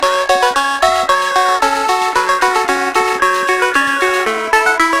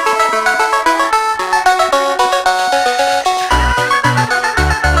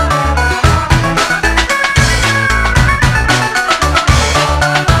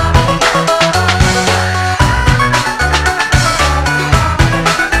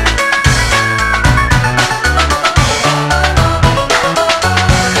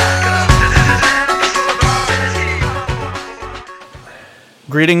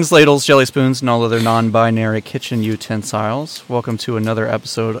Greetings, ladles, jelly spoons, and all other non-binary kitchen utensils. Welcome to another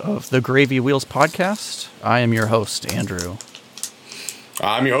episode of the Gravy Wheels podcast. I am your host, Andrew.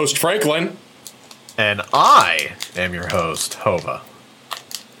 I'm your host, Franklin. And I am your host, Hova.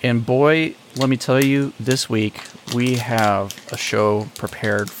 And boy, let me tell you, this week we have a show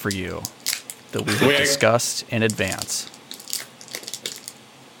prepared for you that we have discussed in advance.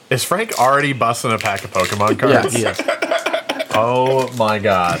 Is Frank already busting a pack of Pokemon cards? Yeah, he is. Oh my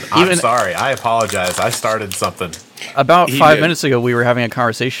god. I'm sorry. I apologize. I started something. About 5 minutes ago, we were having a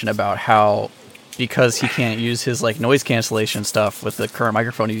conversation about how, because he can't use his noise cancellation stuff with the current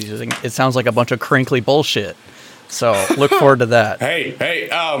microphone he's using, it sounds like a bunch of crinkly bullshit. So look forward to that.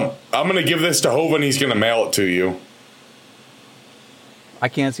 Hey, I'm going to give this to Hova and he's going to mail it to you. I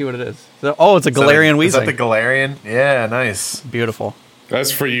can't see what it is. Oh, it's a Galarian Weezing. Is that the Galarian? Yeah, nice. Beautiful.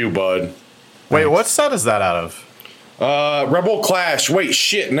 That's for you, bud. Wait, what set is that out of? Rebel Clash. Wait,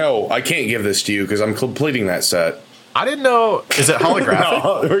 shit, no. I can't give this to you because I'm completing that set. I didn't know. Is it holographic?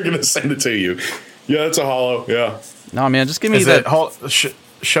 No, we're going to send it to you. Yeah, it's a holo, yeah. No, man, just give me that.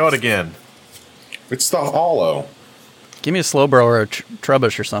 Show it again. It's the holo. Give me a Slowbro or a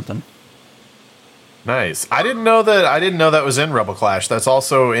Trubbish or something. Nice. I didn't know that was in Rebel Clash. That's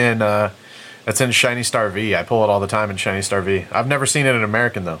also in that's in Shiny Star V. I pull it all the time in Shiny Star V. I've never seen it in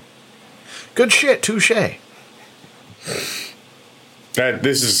American though. Good shit, touche.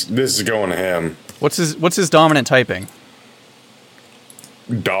 This is going to him. What's his dominant typing?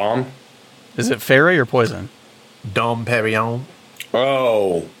 Dom? Is it fairy or poison? Dom Perignon.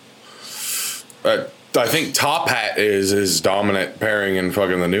 Oh. I think Top Hat is his dominant pairing in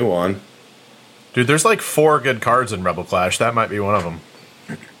fucking the new one. Dude, there's 4 good cards in Rebel Clash. That might be one of them.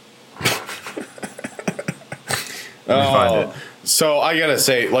 Find it. So I gotta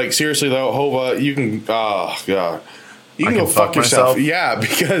say, seriously though, Hova, you can, God. You can go fuck yourself. Myself? Yeah,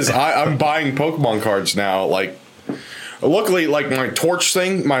 because I'm buying Pokemon cards now. Luckily, my torch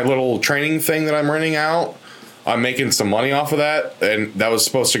thing, my little training thing that I'm renting out, I'm making some money off of that, and that was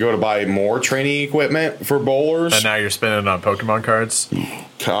supposed to go to buy more training equipment for bowlers. And now you're spending it on Pokemon cards?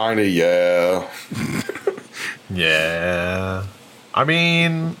 Kinda, yeah. Yeah. I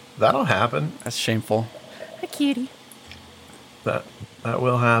mean, that'll happen. That's shameful. Hi, cutie. That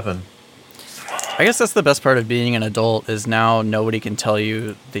will happen. I guess that's the best part of being an adult is now nobody can tell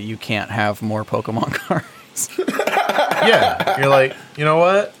you that you can't have more Pokemon cards. Yeah. You're like, you know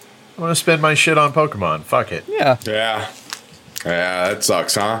what? I'm going to spend my shit on Pokemon. Fuck it. Yeah. Yeah, that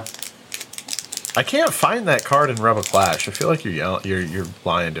sucks, huh? I can't find that card in Rebel Clash. I feel like you're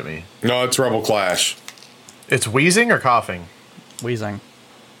lying to me. No, it's Rebel Clash. It's wheezing or coughing? Wheezing.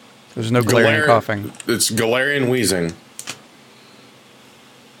 There's no Galarian coughing. It's Galarian Weezing.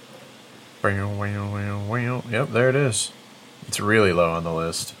 Yep, there it is. It's really low on the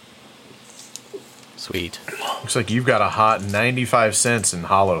list. Sweet. Looks like you've got a hot 95 cents in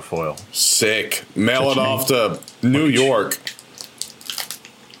holo foil. Sick. Mail it off to New York.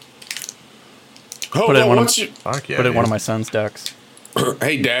 Put it in one of my son's decks.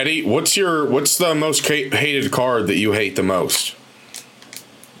 Hey, Daddy, what's the most hated card that you hate the most?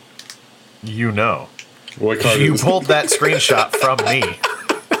 You know. What card you pulled that screenshot from me.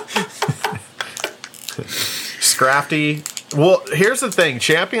 Scrafty. Well, here's the thing.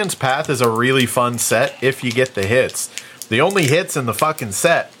 Champion's Path is a really fun set if you get the hits. The only hits in the fucking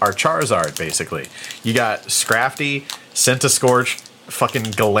set are Charizard, basically. You got Scrafty, Centiskorch, fucking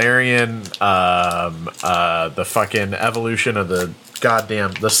Galarian, the fucking evolution of the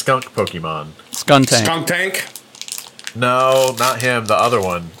skunk Pokemon. Skuntank. Skunk Tank? No, not him. The other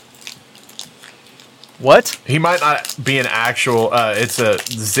one. What? He might not be an actual. It's a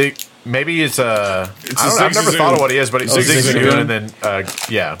Zig. Maybe it's a. I've never thought of what he is, but it's Zigzagoon, and then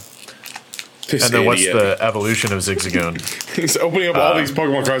yeah. And then what's the evolution of Zigzagoon? He's opening up all these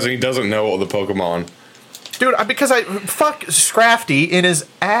Pokemon cards and he doesn't know all the Pokemon. Dude, because fuck Scrafty in his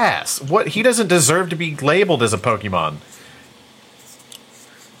ass. What? He doesn't deserve to be labeled as a Pokemon.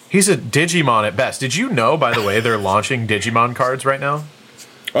 He's a Digimon at best. Did you know, by the way, they're launching Digimon cards right now?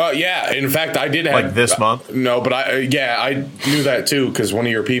 Yeah. In fact, I did have this month. No, but I knew that too because one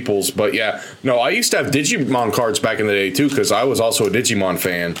of your peoples. But yeah, no, I used to have Digimon cards back in the day too because I was also a Digimon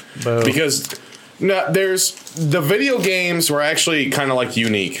fan. Boom. Because there's the video games were actually kind of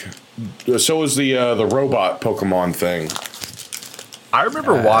unique. So was the robot Pokemon thing. I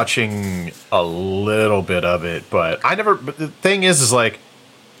remember watching a little bit of it, but I never. But the thing is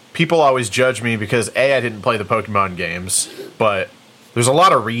people always judge me because I didn't play the Pokemon games, but there's a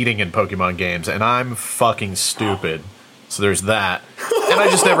lot of reading in Pokemon games, and I'm fucking stupid. So there's that. And I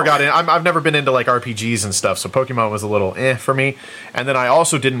just never got in. I've never been into like RPGs and stuff, so Pokemon was a little for me. And then I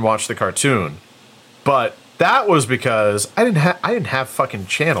also didn't watch the cartoon, but that was because I didn't have fucking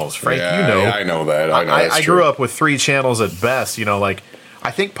channels, Frank. Yeah, you know, yeah, I know that. I grew up with 3 channels at best. You know, like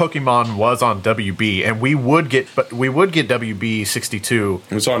I think Pokemon was on WB, and we would get WB 62.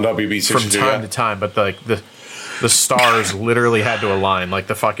 It was on WB 62 from time to time, but like the stars literally had to align. Like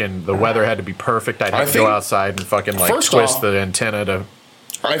the weather had to be perfect. I'd have to go outside and fucking like twist the antenna to.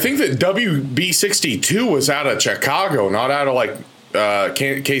 I think that WB 62 was out of Chicago, not out of like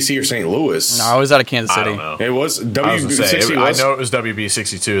KC or St. Louis. No, I was out of Kansas City. I don't know. It was WB 62. I know it was WB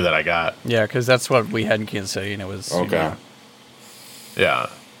 62 that I got. Yeah, because that's what we had in Kansas City, and it was Okay. You know, Yeah,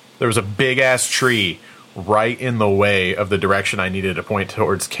 there was a big ass tree right in the way of the direction I needed to point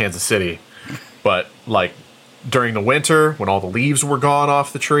towards Kansas City, but like. During the winter, when all the leaves were gone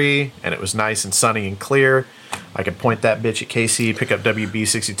off the tree and it was nice and sunny and clear, I could point that bitch at KC, pick up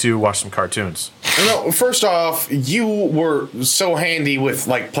WB62, watch some cartoons. First off, you were so handy with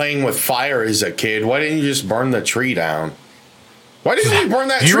like playing with fire as a kid. Why didn't you just burn the tree down? Why didn't you burn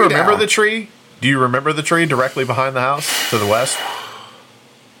that tree down? Do you remember the tree? Do you remember the tree directly behind the house to the west?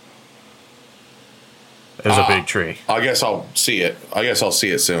 It was a big tree. I guess I'll see it. I guess I'll see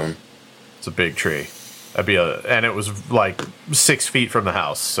it soon. It's a big tree. And it was like 6 feet from the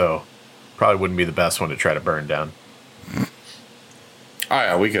house, so probably wouldn't be the best one to try to burn down. Oh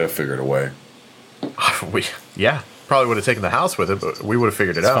yeah, we could have figured a way. Probably would have taken the house with it, but we would have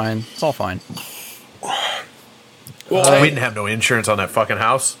figured it out. fine. It's all fine. Well, we didn't have no insurance on that fucking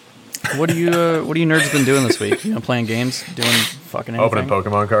house. What do you nerds been doing this week? You know, playing games, doing fucking anything? Opening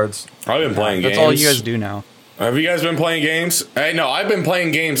Pokemon cards. I've been playing games. That's all you guys do now. Have you guys been playing games? Hey, no, I've been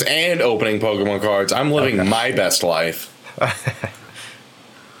playing games and opening Pokemon cards. I'm living my best life.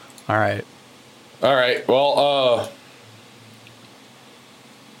 All right. All right. Well,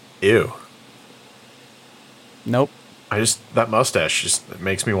 Ew. Nope. That mustache just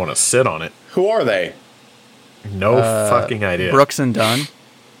makes me want to sit on it. who are they? No fucking idea. Brooks and Dunn.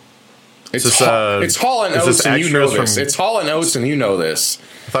 It's this, it's Hall and is this Oates, and you know extras this. from- It's Hall and Oates, and you know this.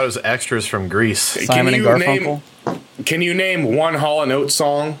 I thought it was extras from Greece. Can Simon and you name- Garfunkel. Can you name one Hall and Oates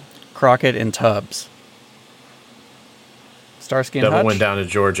song? Crockett and Tubbs. Starsky and Devil Hutch. went down to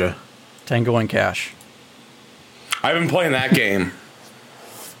Georgia. Tango and Cash. I've been playing that game.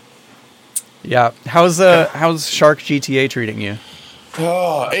 Yeah. How's Shark GTA treating you?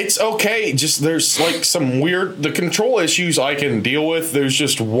 It's okay. Just there's like some the control issues I can deal with. There's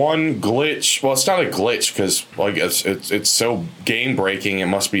just one glitch. Well, it's not a glitch because like it's so game breaking. It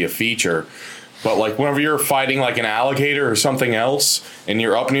must be a feature. But like whenever you're fighting like an alligator or something else, and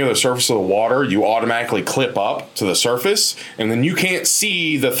you're up near the surface of the water, you automatically clip up to the surface, and then you can't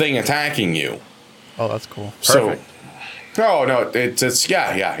see the thing attacking you. Oh, that's cool. Perfect. Oh no, it's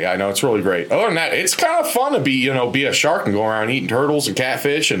yeah. No, it's really great. Other than that, it's kind of fun to be a shark and go around eating turtles and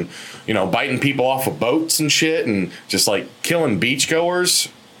catfish and biting people off of boats and shit and just like killing beachgoers.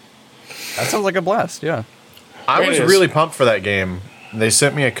 That sounds like a blast. Yeah. I It was is. really pumped for that game. They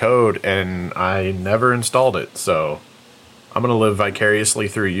sent me a code and I never installed it, so I'm gonna live vicariously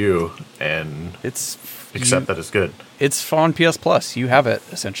through you and It's accept that it's good. It's on PS Plus. You have it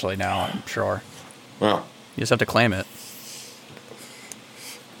essentially now. I'm sure. Well, You just have to claim it.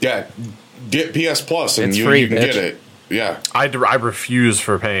 yeah, get PS Plus and It's you free, can bitch. get it. Yeah, I refuse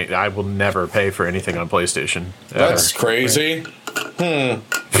for paying. I will never pay for anything on PlayStation. that's ever. crazy.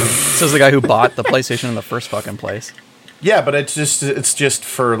 Says the guy who bought the PlayStation in the first fucking place. Yeah, but it's just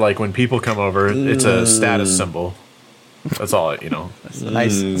for like when people come over, it's a status symbol. That's all it. It's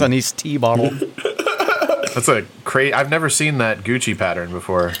a nice tea bottle. That's I've never seen that Gucci pattern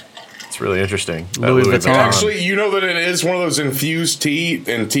before. It's really interesting. That Louis Vuitton. Actually, you know that it is one of those infused tea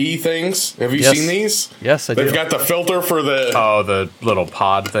things. Have you Yes. seen these? Yes, I do. They've got the filter for the. Oh, the little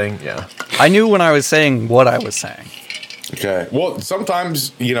pod thing. Yeah. I knew when I was saying what I was saying. Okay. Well,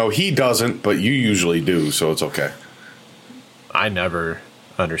 sometimes he doesn't, but you usually do, so it's okay. I never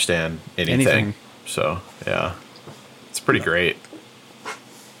understand anything. Anything. So, yeah. It's pretty great.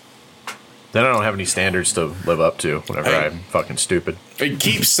 Then I don't have any standards to live up to whenever Hey. I'm fucking stupid. It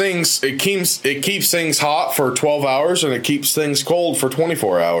keeps things hot for 12 hours and it keeps things cold for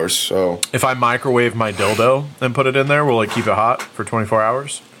 24 hours. So If I microwave my dildo and put it in there, will it keep it hot for 24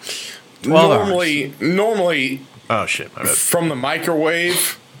 hours? 12 hours. normally Oh, shit. My bad. from the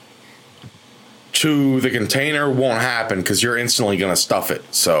microwave to the container won't happen because you're instantly going to stuff it.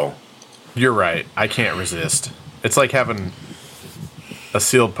 So You're right. I can't resist. It's like having a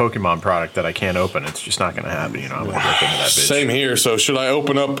sealed Pokemon product that I can't open. It's just not going to happen. I'm going to rip into that bitch. Same here. So should I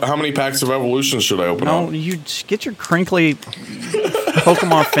open up? How many packs of Evolutions should I open up? No, you just get your crinkly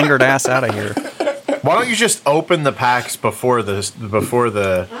Pokemon fingered ass out of here. Why don't you just open the packs before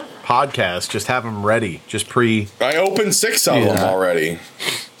the podcast? Just have them ready. Just pre. I opened 6 of them already.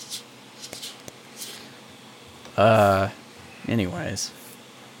 Anyways.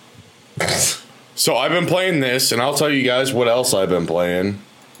 So I've been playing this, and I'll tell you guys what else I've been playing.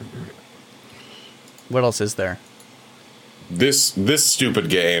 What else is there? This stupid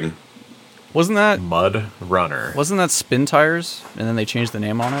game. Wasn't that Mud Runner. Wasn't that Spin Tires? And then they changed the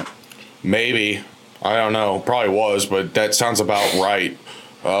name on it? Maybe. I don't know. Probably was, but that sounds about right.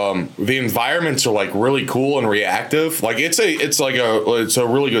 The environments are like really cool and reactive. Like it's a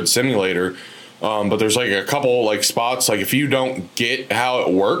really good simulator. But there's like a couple like spots like if you don't get how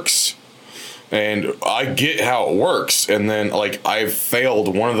it works, and I get how it works, and then like I've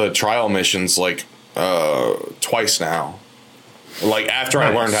failed one of the trial missions like twice now. Like after I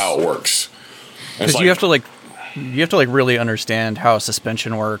learned how it works. Because you have to like really understand how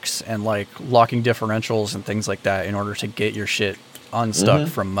suspension works and like locking differentials and things like that in order to get your shit unstuck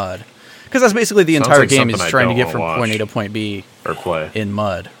from mud. Because that's basically the entire game is trying to get from point A to point B or play in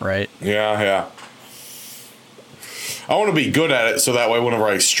mud, right? Yeah. I want to be good at it so that way whenever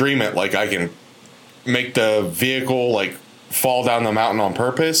I stream it, like I can make the vehicle like fall down the mountain on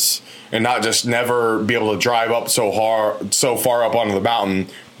purpose and not just never be able to drive up so far up onto the mountain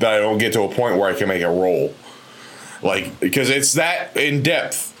that I don't get to a point where I can make it roll. Like, because it's that in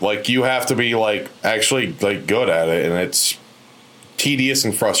depth. Like, you have to be like actually like good at it, and it's tedious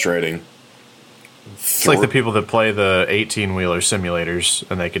and frustrating. It's like the people that play the 18-wheeler simulators,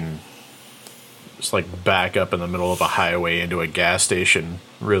 and they can just like back up in the middle of a highway into a gas station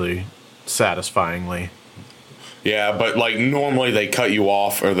really satisfyingly. Yeah, but like normally they cut you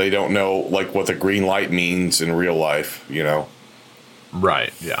off, or they don't know like what the green light means in real life,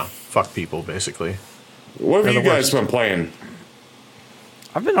 Right, yeah. Fuck people, basically. What have you guys been playing?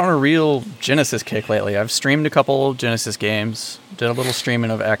 I've been on a real Genesis kick lately. I've streamed a couple Genesis games, did a little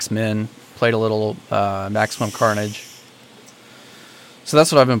streaming of X-Men, played a little Maximum Carnage. So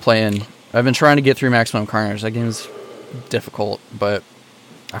that's what I've been playing. I've been trying to get through Maximum Carnage. That game's difficult, but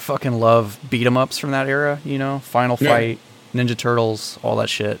I fucking love beat-em-ups from that era, Final Fight, Ninja Turtles, all that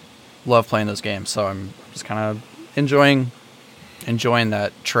shit. Love playing those games, so I'm just kind of enjoying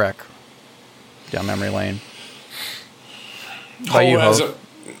that trek down memory lane. How about you,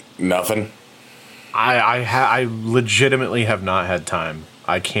 Nothing. I legitimately have not had time.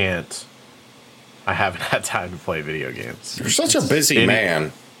 I haven't had time to play video games. You're such a busy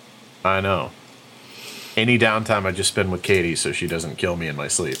man. I know. Any downtime I just spend with Katie so she doesn't kill me in my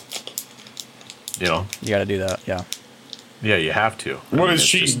sleep. You gotta do that, yeah. Yeah, you have to. What does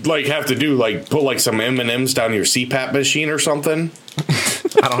she have to do? Like put like some M&Ms down your CPAP machine or something?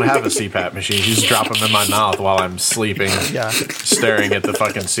 I don't have a CPAP machine. You just drop them in my mouth while I'm sleeping, staring at the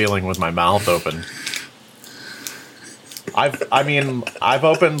fucking ceiling with my mouth open. I've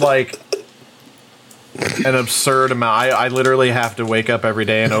opened like an absurd amount. I literally have to wake up every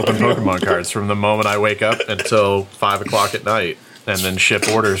day and open Pokemon cards from the moment I wake up until 5 o'clock at night, and then ship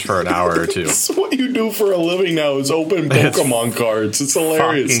orders for an hour or two. That's what you do for a living now is open Pokemon cards. It's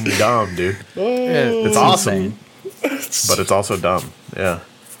hilarious. Fucking dumb, dude. It's awesome. But it's also dumb, yeah.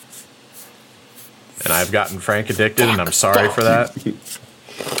 And I've gotten Frank addicted, and I'm sorry for that.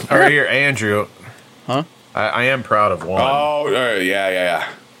 All right, here, Andrew. Huh? I am proud of one. Oh, yeah.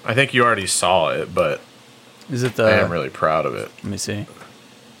 I think you already saw it, but is it I am really proud of it. Let me see.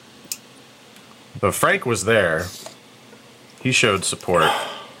 But Frank was there. He showed support.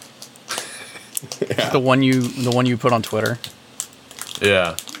 The one you put on Twitter?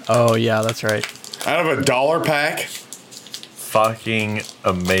 Yeah. Oh, yeah, that's right. Out of a $1 pack? Fucking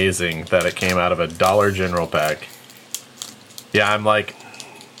amazing that it came out of a Dollar General pack. Yeah,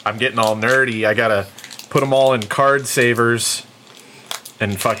 I'm getting all nerdy. I gotta put them all in card savers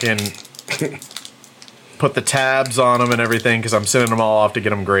and fucking put the tabs on them and everything because I'm sending them all off to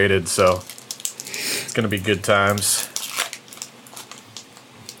get them graded, so it's gonna be good times.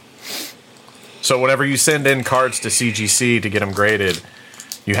 So whenever you send in cards to CGC to get them graded,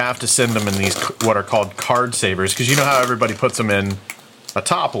 you have to send them in these what are called card savers, because you know how everybody puts them in a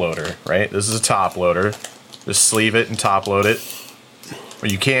top loader, right? This is a top loader. Just sleeve it and top load it. Or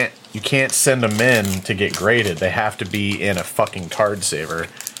you can't send them in to get graded. They have to be in a fucking card saver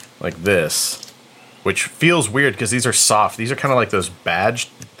like this, which feels weird because these are soft. These are kind of like those badge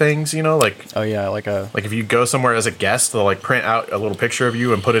things, like oh yeah, like if you go somewhere as a guest, they'll like print out a little picture of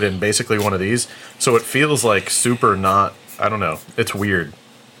you and put it in basically one of these, so it feels like super not I don't know. It's weird.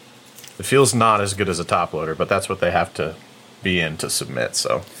 It feels not as good as a top loader, but that's what they have to be in to submit.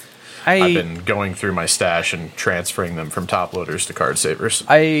 So I've been going through my stash and transferring them from top loaders to card savers.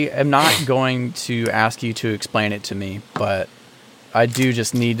 I am not going to ask you to explain it to me, but I do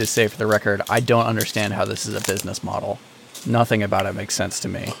just need to say for the record, I don't understand how this is a business model. Nothing about it makes sense to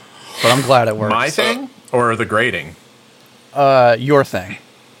me, but I'm glad it works. My thing or the grading? Your thing.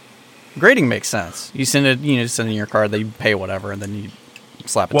 Grading makes sense. You send it, send in your card, they pay whatever, and then you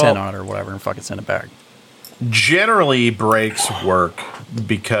slap a 10 on it or whatever and fucking send it back. Generally, breaks work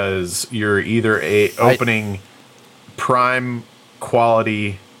because you're either opening prime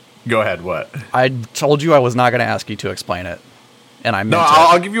quality. Go ahead. What? I told you I was not going to ask you to explain it, and I meant no.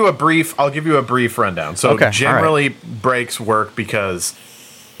 I'll give you a brief. I'll give you a brief rundown. So generally, breaks work because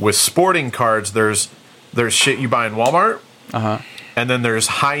with sporting cards, there's shit you buy in Walmart, and then there's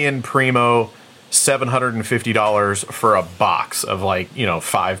high-end primo $750 for a box of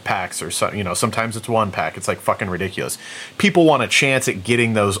 5 packs or so. Sometimes it's 1 pack. It's like fucking ridiculous. People want a chance at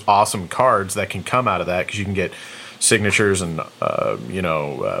getting those awesome cards that can come out of that because you can get signatures and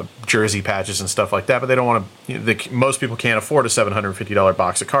jersey patches and stuff like that. But they don't want to. Most people can't afford a $750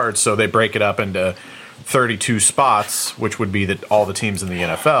 box of cards, so they break it up into 32 spots, which would be all the teams in the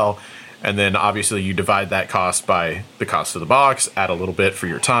NFL. And then obviously you divide that cost by the cost of the box, add a little bit for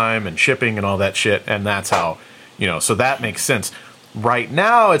your time and shipping and all that shit. And that's how, so that makes sense. Right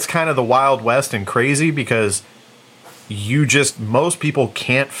now, it's kind of the Wild West and crazy because most people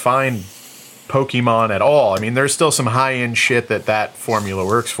can't find Pokemon at all. I mean, there's still some high-end shit that formula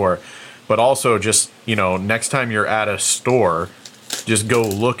works for. But also just, next time you're at a store, just go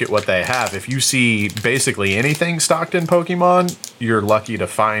look at what they have. If you see basically anything stocked in Pokemon, you're lucky to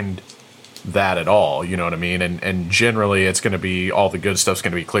find that at all, you know what I mean? And generally it's going to be all the good stuff's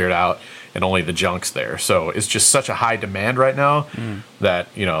going to be cleared out and only the junk's there. So it's just such a high demand right now that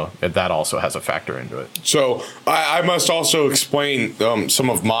that also has a factor into it. So I must also explain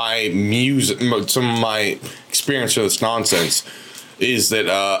some of my experience with this nonsense is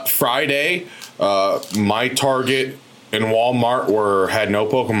that Friday my Target and Walmart had no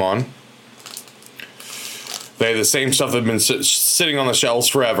Pokemon. They had the same stuff that had been sitting on the shelves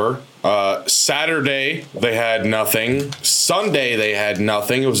forever. Saturday, they had nothing. Sunday, they had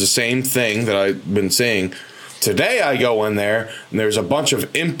nothing. It was the same thing that I've been seeing. Today, I go in there, and there's a bunch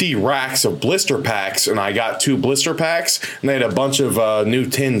of empty racks of blister packs, and I got 2 blister packs, and they had a bunch of new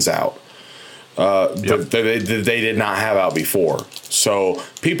tins out. That they did not have out before. So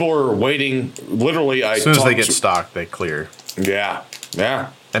people are waiting. Literally, as soon as they get stocked, they clear. Yeah.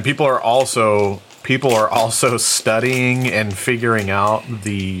 And people are also studying and figuring out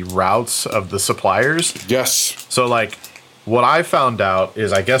the routes of the suppliers. Yes. So, what I found out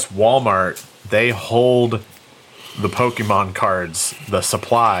is, I guess Walmart, they hold the Pokemon cards, the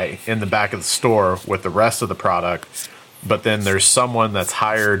supply, in the back of the store with the rest of the product. But then there's someone that's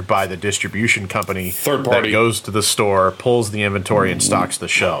hired by the distribution company, third party, that goes to the store, pulls the inventory, and stocks the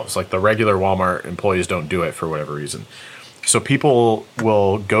shelves. Like the regular Walmart employees don't do it for whatever reason. So people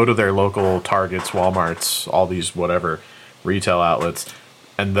will go to their local Targets, Walmarts, all these whatever retail outlets,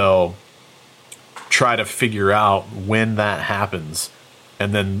 and they'll try to figure out when that happens.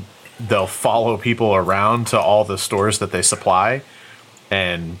 And then they'll follow people around to all the stores that they supply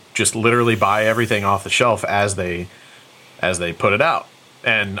and just literally buy everything off the shelf as they put it out.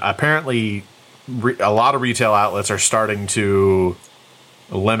 And apparently a lot of retail outlets are starting to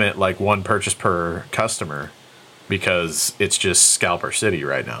limit 1 purchase per customer because it's just scalper city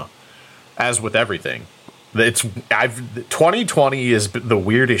right now. As with everything. 2020 is the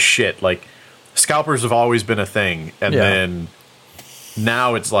weirdest shit. Scalpers have always been a thing, and then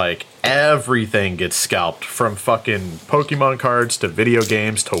now it's everything gets scalped, from fucking Pokemon cards to video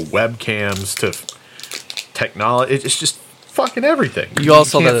games to webcams to technology. It's just fucking everything. You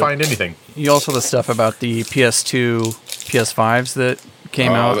can't find anything. You also the stuff about the PS2, PS5s that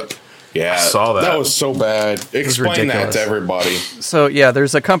came out. Yeah, I saw that. That was so bad. Explain that to everybody. So yeah,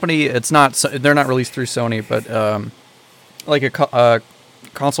 there's a company. They're not released through Sony, but a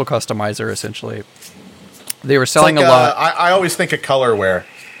console customizer essentially. They were selling a lot. I always think of colorware.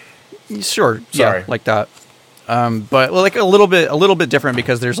 Sure, yeah, like that. But a little bit different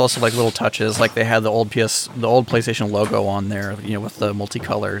because there's also little touches. They had the old PlayStation logo on there, with the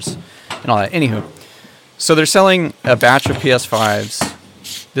multicolors and all that. Anywho, so they're selling a batch of PS5s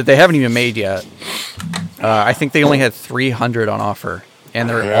that they haven't even made yet. I think they only had 300 on offer, and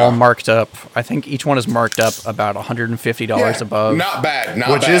they're all marked up. I think each one is marked up about $150 above. Not bad.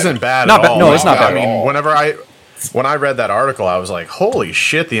 Which isn't bad at all. No, it's not bad. I mean, when I read that article, I was like, holy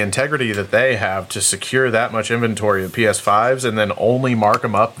shit, the integrity that they have to secure that much inventory of PS5s and then only mark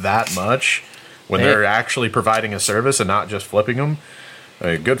them up that much when they're actually providing a service and not just flipping them.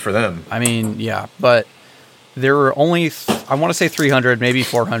 Good for them. I mean, yeah, but there were only, I want to say 300, maybe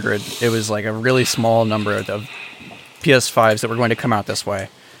 400. It was like a really small number of PS5s that were going to come out this way.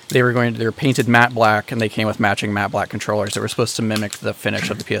 They were painted matte black, and they came with matching matte black controllers that were supposed to mimic the finish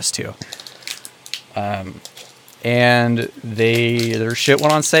of the PS2. And their shit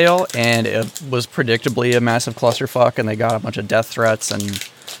went on sale, and it was predictably a massive clusterfuck, and they got a bunch of death threats and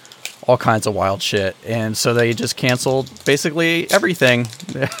all kinds of wild shit. And so they just canceled basically everything.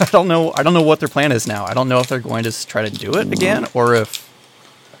 I don't know what their plan is now. I don't know if they're going to try to do it again, or if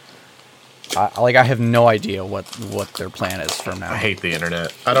I have no idea what their plan is from now. I hate the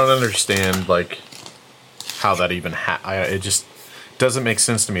internet. I don't understand like how that even it just doesn't make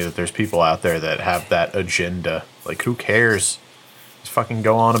sense to me that there's people out there that have that agenda. Like, who cares? Just fucking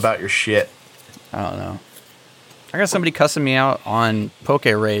go on about your shit. I don't know. I got somebody cussing me out on Poke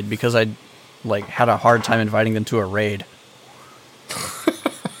Raid because I had a hard time inviting them to a raid.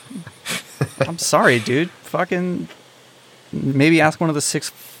 I'm sorry, dude. Fucking maybe ask one of the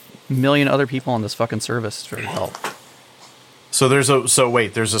 6 million other people on this fucking service for help. So there's a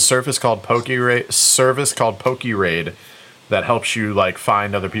service called Poke Raid that helps you like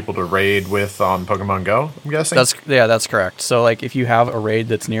find other people to raid with on Pokemon Go, I'm guessing? That's correct. So like if you have a raid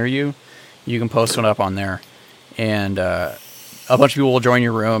that's near you, you can post one up on there, and a bunch of people will join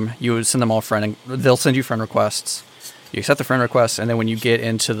your room. You would send them all they'll send you friend requests. You accept the friend requests, and then when you get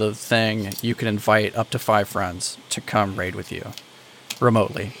into the thing, you can invite up to 5 friends to come raid with you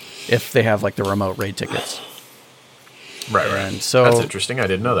remotely if they have like the remote raid tickets. Right. And so that's interesting. I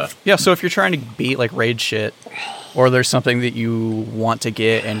didn't know that. Yeah, so if you're trying to beat like raid shit, or there's something that you want to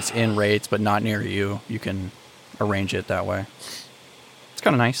get and it's in raids but not near you, you can arrange it that way. It's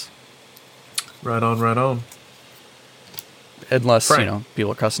kind of nice. Right on. Unless, Frank,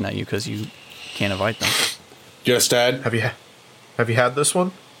 people are cussing at you because you can't invite them. Yes, Dad? Have you had this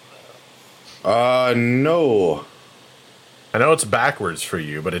one? No. I know it's backwards for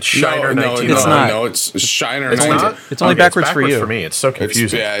you, but it's Shiner 19. It's not. No, it's Shiner It's 19. not? It's only backwards for you. For me, it's so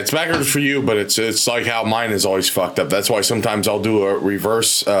confusing. It's backwards for you, but it's like how mine is always fucked up. That's why sometimes I'll do a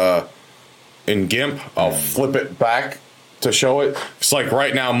reverse in GIMP. I'll flip it back to show it. It's like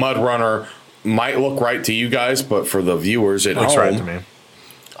right now, Mud Runner might look right to you guys, but for the viewers at Looks home, right to me.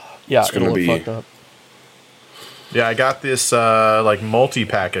 Yeah, it's gonna it'll look be fucked up. Yeah, I got this like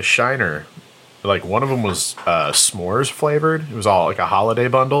multi-pack of Shiner. Like one of them was s'mores flavored. It was all like a holiday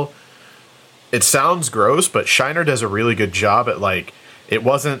bundle. It sounds gross, but Shiner does a really good job at like it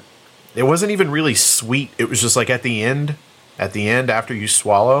wasn't even really sweet. It was just like at the end after you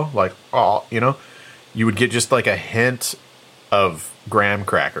swallow, like you would get just like a hint of graham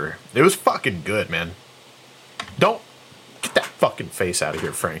cracker. It was fucking good, man. Don't get that fucking face out of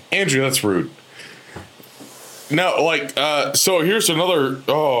here, Frank. Andrew, that's rude. No, so here's another.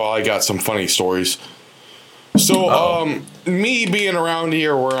 Oh, I got some funny stories. So, me being around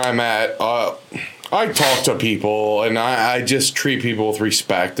here where I'm at, I talk to people and I just treat people with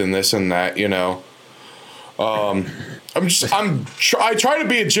respect and this and that, I try to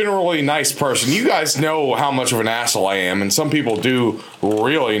be a generally nice person. You guys know how much of an asshole I am, and some people do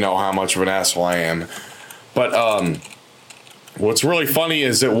really know how much of an asshole I am. But, what's really funny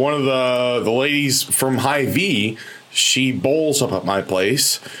is that one of the ladies from Hy-Vee, she bowls up at my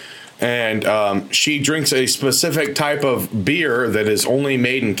place, and she drinks a specific type of beer that is only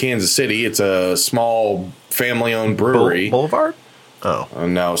made in Kansas City. It's a small family-owned brewery. Boulevard? Oh.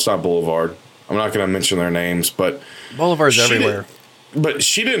 No, it's not Boulevard. I'm not going to mention their names, but... Boulevard's everywhere. But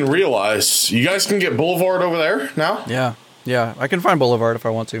she didn't realize... You guys can get Boulevard over there now? Yeah. I can find Boulevard if I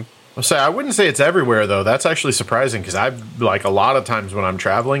want to. I wouldn't say it's everywhere, though. That's actually surprising, because a lot of times when I'm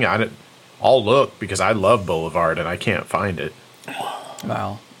traveling, I'll look, because I love Boulevard, and I can't find it.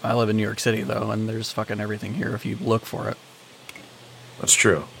 Wow. I live in New York City, though, and there's fucking everything here if you look for it. That's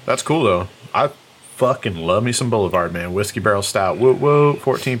true. That's cool, though. I fucking love me some Boulevard, man. Whiskey Barrel Stout. Whoa,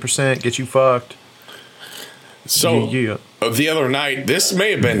 14%. Get you fucked. So, yeah. The other night, this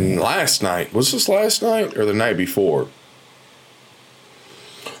may have been last night. Was this last night or the night before?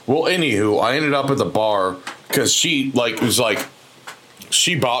 Well, anywho, I ended up at the bar because she bought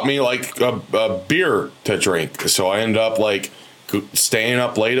me a beer to drink. So I ended up staying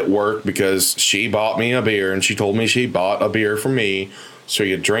up late at work because she bought me a beer and she told me she bought a beer for me. So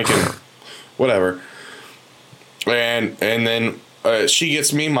you're drinking whatever. And then she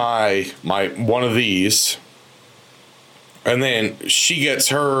gets me my one of these. And then she gets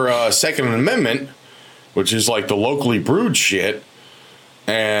her Second Amendment. which is like the locally brewed shit.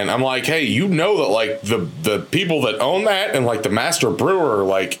 And I'm like, hey, you know that like the people that own that and like the master brewer are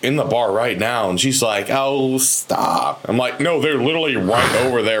like in the bar right now. And she's like, oh, stop. I'm like, no, they're literally right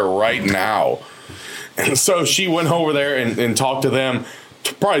over there right now. And so she went over there and talked to them,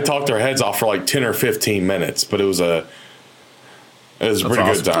 probably talked their heads off for like 10 or 15 minutes. But it was a pretty awesome.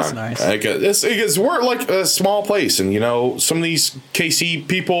 good time. That's nice. Like, it's we're like a small place. And, you know, some of these KC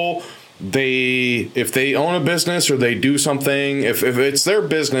people, if they own a business or they do something, if it's their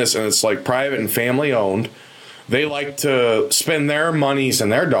business and it's like private and family owned, they like to spend their monies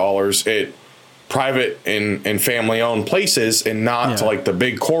and their dollars at private and family owned places and not to like the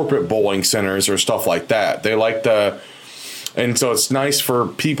big corporate bowling centers or stuff like that. They like and so it's nice for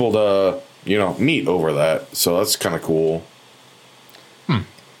people to, you know, meet over that. So that's kind of cool.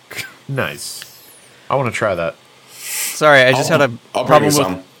 Nice. I want to try that. Sorry, I just had a I'll bring problem you with.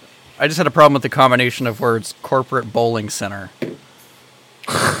 some. I just had a problem with the combination of words corporate bowling center.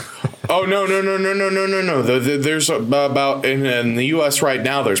 Oh, no. There's about, in the U.S. right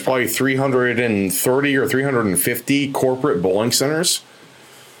now, there's probably 330 or 350 corporate bowling centers.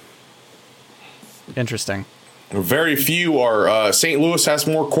 Interesting. Very few are, St. Louis has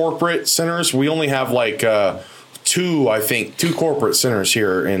more corporate centers. We only have like two corporate centers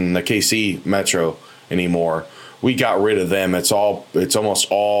here in the KC Metro anymore. We got rid of them. It's almost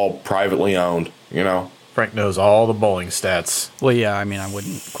all privately owned, you know? Frank knows all the bowling stats. Well, yeah, I mean, I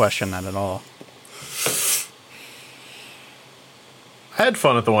wouldn't question that at all. I had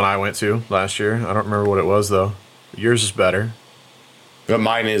fun at the one I went to last year. I don't remember what it was, though. Yours is better. But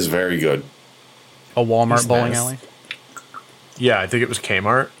mine is very good. A Walmart It's bowling nice. alley? Yeah, I think it was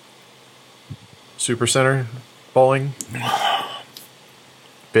Kmart. Supercenter bowling.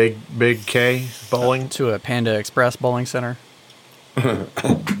 Big K bowling. To a Panda Express bowling center?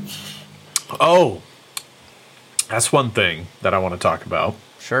 Oh, that's one thing that I want to talk about.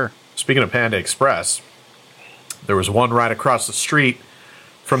 Sure. Speaking of Panda Express, there was one right across the street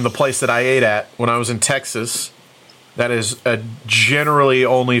from the place that I ate at when I was in Texas. That is a generally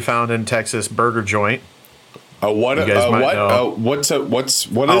only found in Texas burger joint. What? You guys might know. What is it? A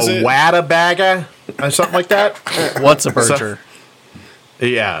Whataburger or something like that. What's a burger?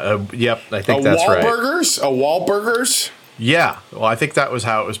 Yeah. Yep. I think that's right. A Wahlburgers? Yeah. Well, I think that was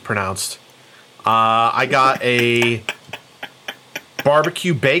how it was pronounced. I got a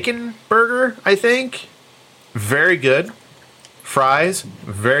barbecue bacon burger, I think. Very good. Fries,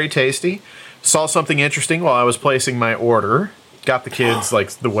 very tasty. Saw something interesting while I was placing my order. Got the kids like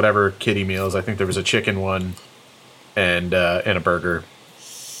the whatever kiddie meals. I think there was a chicken one and a burger.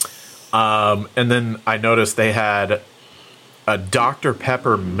 And then I noticed they had a Dr.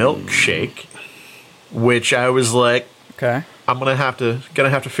 Pepper milkshake, which I was like, Okay. I'm gonna have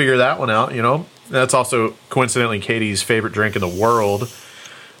to figure that one out. You know, that's also coincidentally Katie's favorite drink in the world.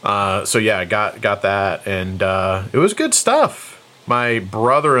 So yeah, I got that, and it was good stuff. My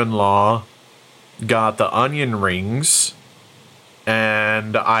brother-in-law got the onion rings,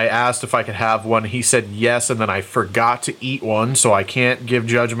 and I asked if I could have one. He said yes, and then I forgot to eat one, so I can't give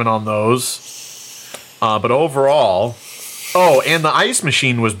judgment on those. But overall, and the ice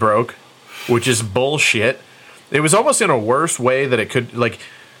machine was broke, which is bullshit. It was almost in a worse way that it could, like,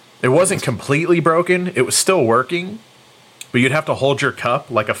 it wasn't completely broken. It was still working, but you'd have to hold your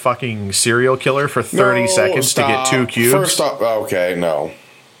cup like a fucking serial killer for 30 seconds to get 2 cubes. First off, okay, no.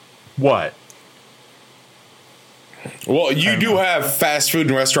 What? Well, you do have fast food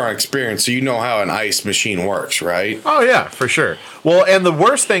and restaurant experience, so you know how an ice machine works, right? Oh, yeah, for sure. Well, and the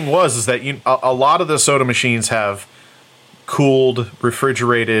worst thing is that a lot of the soda machines have cooled,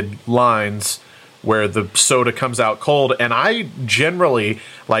 refrigerated lines where the soda comes out cold, and I generally,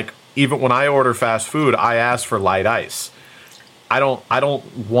 like, even when I order fast food, I ask for light ice. I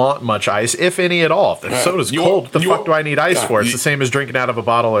don't want much ice, if any at all. If the soda's cold, what the fuck do I need ice for? It's the same as drinking out of a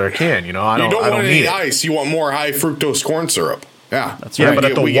bottle or a can, you know? I don't want need any ice. You want more high fructose corn syrup. Yeah. That's Yeah, right. but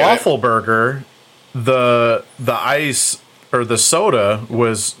at the waffle burger, the ice or the soda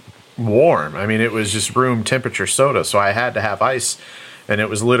was warm. I mean, it was just room temperature soda, so I had to have ice. And it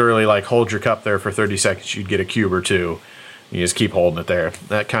was literally like, hold your cup there for 30 seconds, you'd get a cube or two. You just keep holding it there.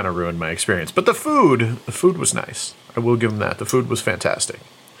 That kind of ruined my experience. But the food was nice. I will give them that. The food was fantastic.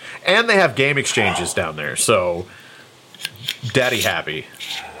 And they have game exchanges down there, so daddy happy.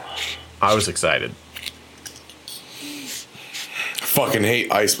 I was excited. Fucking hate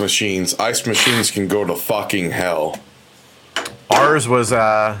ice machines. Ice machines can go to fucking hell. Ours was,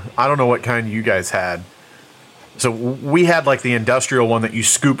 I don't know what kind you guys had. So we had like the industrial one that you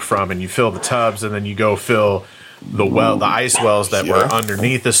scoop from and you fill the tubs and then you go fill the ice wells that were Yeah.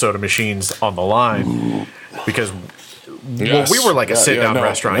 underneath the soda machines on the line, because Yes. we were like a sit-down no,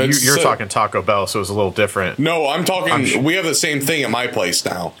 restaurant. it's You're so- talking Taco Bell, so it's a little different. No, I'm talking. sure- We have the same thing at my place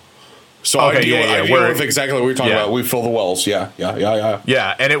now. So Okay, I deal, yeah, I yeah, deal we're- with exactly what we're talking yeah. about. We fill the wells. Yeah.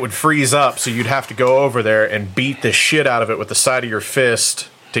 Yeah, and it would freeze up, so you'd have to go over there and beat the shit out of it with the side of your fist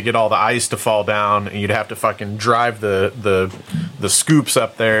to get all the ice to fall down, and you'd have to fucking drive the scoops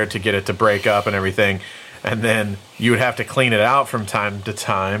up there to get it to break up and everything. And then you would have to clean it out from time to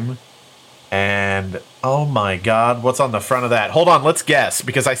time. And oh my god, what's on the front of that? Hold on, let's guess,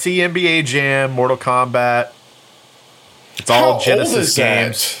 because I see NBA Jam, Mortal Kombat. It's all How Genesis old is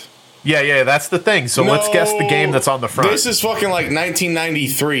games. Yeah, that's the thing. So let's guess the game that's on the front. This is fucking like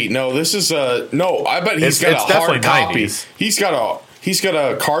 1993. No, this is no. I bet he's It's got a definitely hard copy. 90s. He's got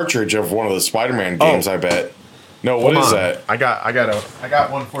a cartridge of one of the Spider-Man games. I bet. No, what Hold is on. that? I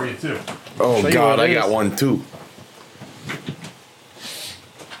got one for you too. Oh Show you God, what it I got is. one too.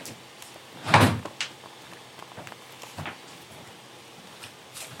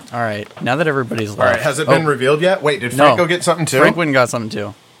 All right, now that everybody's left. All right, has it been revealed yet? Wait, did Franco get something too? Frank Wynn got something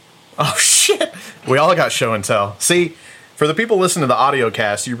too. Oh shit! We all got show and tell. See, for the people listening to the audio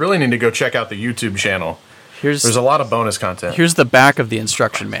cast, you really need to go check out the YouTube channel. There's a lot of bonus content. Here's the back of the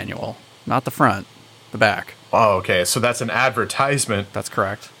instruction manual, not the front, the back. Oh, okay. So that's an advertisement That's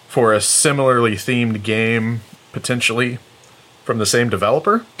correct. for a similarly themed game, potentially from the same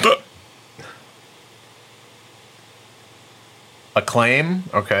developer. Acclaim.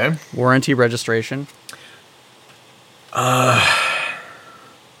 Okay. Warranty registration. Fuck,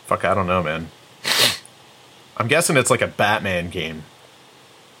 I don't know, man. I'm guessing it's like a Batman game.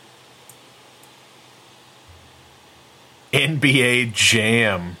 NBA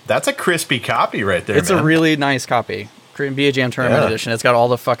Jam. That's a crispy copy right there, It's man. a really nice copy. NBA Jam Tournament Yeah. Edition. It's got all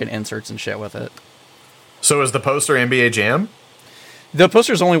the fucking inserts and shit with it. So is the poster NBA Jam? The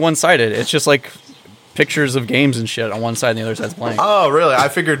poster's only one-sided. It's just like pictures of games and shit on one side and the other side's blank. Oh, really? I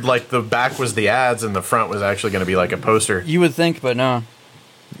figured like the back was the ads and the front was actually going to be like a poster. You would think, but no.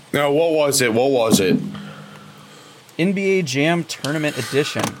 No, what was it? What was it? NBA Jam Tournament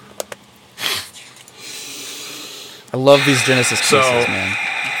Edition. I love these Genesis cases, So- man.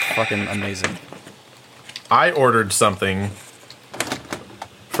 Fucking amazing. I ordered something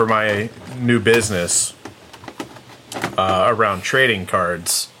for my new business around trading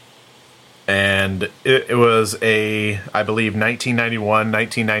cards. And it was a, I believe, 1991,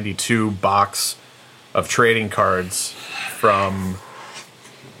 1992 box of trading cards from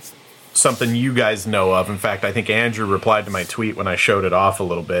something you guys know of. In fact, I think Andrew replied to my tweet when I showed it off a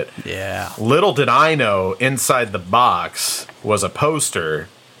little bit. Yeah. Little did I know, inside the box was a poster.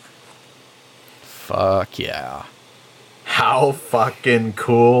 Fuck yeah. How fucking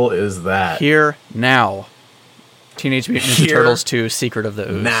cool is that? Here, now. Teenage Mutant Ninja Here, Turtles 2 Secret of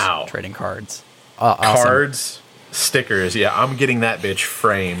the Ooze. now. Trading cards. Awesome. Cards, stickers. Yeah, I'm getting that bitch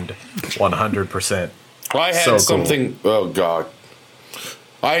framed 100%. I had So cool. something. Oh God,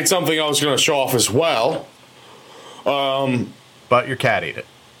 I had something I was going to show off as well. But your cat ate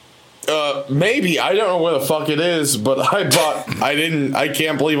it. Maybe I don't know where the fuck it is, but I bought. I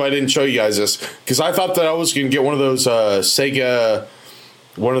can't believe I didn't show you guys this because I thought that I was going to get one of those Sega.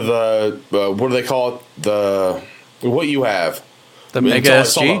 One of the what do they call it? The what you have. The Mega Until I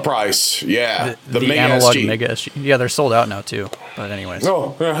saw the SG? price. Yeah, The Mega analog SG. Mega SG. Yeah, they're sold out now, too. But anyways.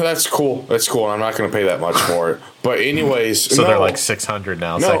 No, that's cool. That's cool. I'm not going to pay that much for it. But anyways, So they're no. like 600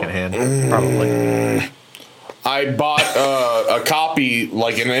 now, No. secondhand. Probably. I bought a copy,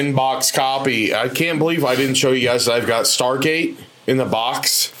 like an in-box copy. I can't believe I didn't show you guys that I've got Stargate in the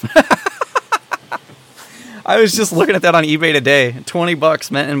box. I was just looking at that on eBay today.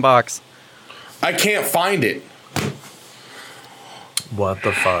 $20 meant in box. I can't find it. What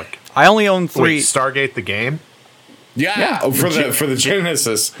the fuck? I only own 3. Wait, Stargate the game? Yeah, Yeah. for the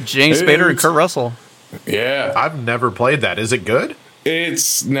Genesis. James Spader and It's- Kurt Russell. Yeah, I've never played that. Is it good?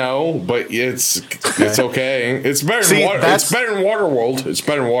 it's no, but it's okay. It's better See, than Water. that's- It's better than Waterworld. It's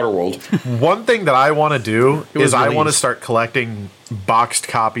better than Waterworld. One thing that I want to do was is I want to released. start collecting boxed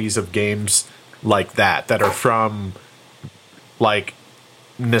copies of games like that are from like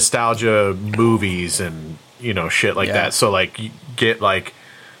nostalgia movies and shit like Yeah. that. So like you get like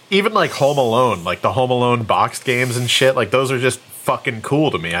even like Home Alone, like the Home Alone boxed games and shit. Like those are just fucking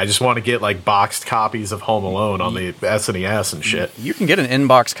cool to me. I just want to get like boxed copies of Home Alone on the SNES and shit. You can get an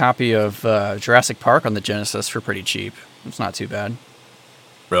in-box copy of Jurassic Park on the Genesis for pretty cheap. It's not too bad.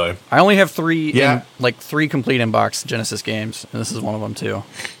 Really? I only have 3 Yeah. three complete in-box Genesis games, and this is one of them too.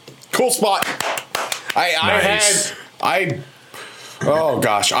 Cool spot. Nice. Oh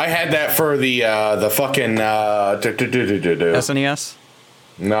gosh, I had that for the fucking SNES?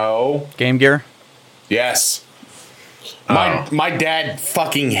 No. Game Gear? Yes. My dad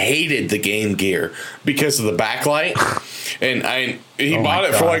fucking hated the Game Gear because of the backlight, and he bought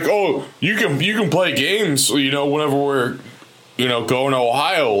it for like, oh, you can play games, whenever we're going to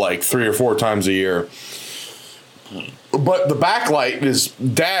Ohio like 3 or 4 times a year. But the backlight, his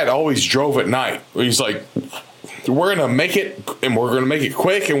dad always drove at night. He's like, we're gonna make it, and we're gonna make it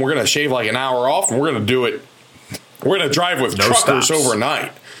quick, and we're gonna shave like an hour off, and we're gonna do it. We're gonna drive with truckers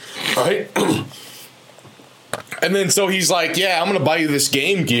overnight, right? And then so he's like, yeah, I'm going to buy you this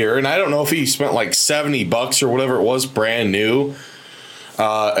Game Gear. And I don't know if he spent like $70 or whatever it was, brand new.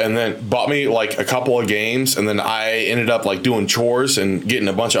 And then bought me like a couple of games. And then I ended up like doing chores and getting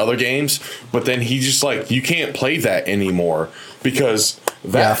a bunch of other games. But then he just like, you can't play that anymore because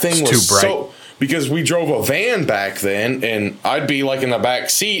that thing was too bright. So, because we drove a van back then and I'd be like in the back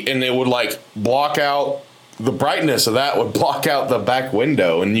seat and it would like block out the brightness of that would block out the back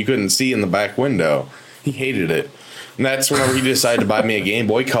window and you couldn't see in the back window. He hated it. And that's whenever he decided to buy me a Game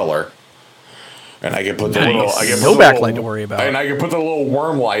Boy Color. And I could put the no backlight to worry about. And I could put the little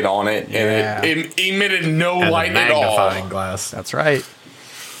worm light on it, and it emitted no light at all. Magnifying glass. That's right.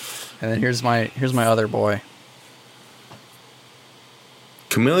 And then here's my other boy.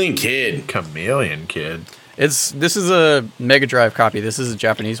 Chameleon Kid. This is a Mega Drive copy. This is a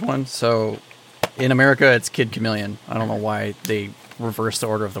Japanese one. So in America, it's Kid Chameleon. I don't know why they reversed the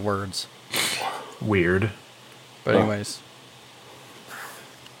order of the words. Weird. But anyways.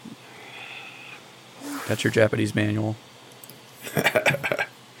 Got your Japanese manual. Is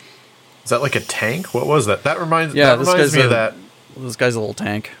that like a tank? What was that? That reminds me of that. This guy's a little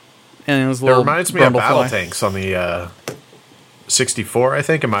tank. And it reminds me of Battle Tanks on the 64, I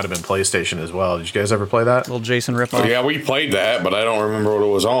think. It might have been PlayStation as well. Did you guys ever play that? Little Jason ripoff. Yeah, we played that, but I don't remember what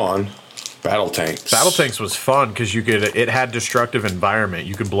it was on. Battle Tanks was fun because it had destructive environment.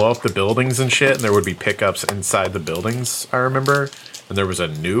 You could blow up the buildings and shit, and there would be pickups inside the buildings. I remember, and there was a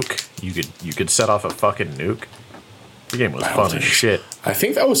nuke. You could set off a fucking nuke. The game was fun as shit. I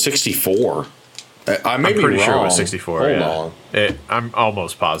think that was 64. I'm pretty sure it was 64. Hold on. I'm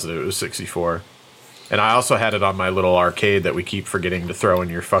almost positive it was 64. And I also had it on my little arcade that we keep forgetting to throw in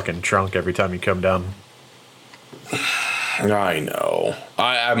your fucking trunk every time you come down. I know.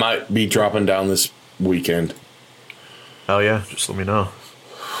 I might be dropping down this weekend. Hell yeah, just let me know.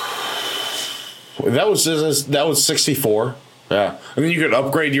 That was 64. Yeah. And then you could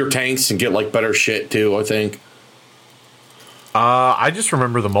upgrade your tanks and get like better shit too, I think. I just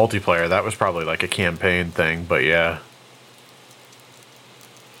remember the multiplayer. That was probably like a campaign thing, but yeah.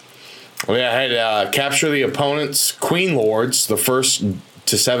 Well, yeah, I had capture the opponent's Queen Lords. The first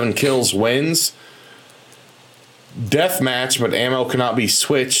to 7 kills wins. Deathmatch, but ammo cannot be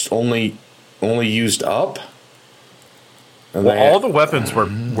switched. Only used up. And all the weapons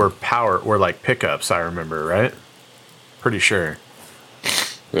were like pickups. I remember, right? Pretty sure.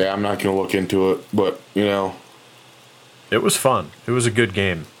 Yeah, I'm not gonna look into it, but it was fun. It was a good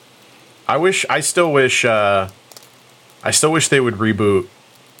game. I still wish they would reboot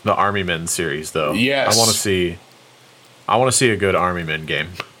the Army Men series, though. Yes, I want to see a good Army Men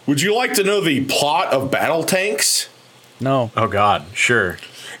game. Would you like to know the plot of Battle Tanks? No. Oh, God. Sure.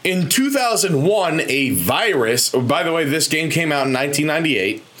 In 2001, a virus... by the way, this game came out in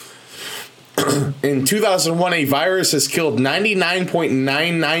 1998. In 2001, a virus has killed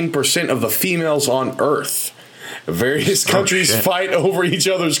 99.99% of the females on Earth. Various countries fight over each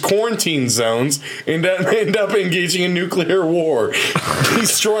other's quarantine zones and end up engaging in nuclear war,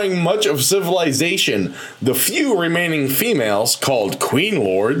 destroying much of civilization. The few remaining females, called Queen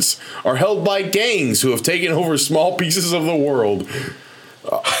Lords, are held by gangs who have taken over small pieces of the world.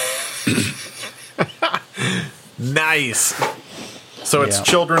 Nice. So it's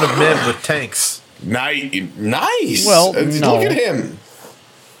Children of Men with tanks. Nice. Well, no. Look at him.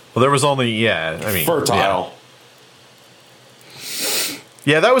 Well, there was only, fertile. Yeah.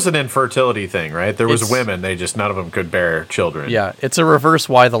 Yeah, that was an infertility thing, right? There was women, none of them could bear children. Yeah, it's a reverse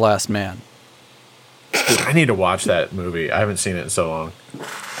Y the Last Man. Dude, I need to watch that movie. I haven't seen it in so long.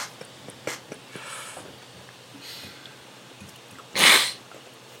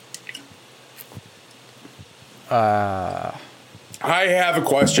 I have a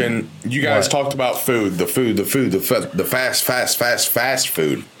question. You guys talked about food, the fast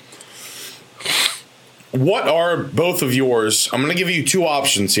food. What are both of yours? I'm going to give you 2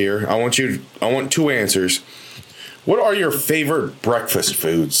 options here. I want 2 answers. What are your favorite breakfast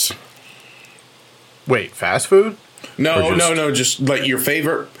foods? Wait, fast food? No. Just like your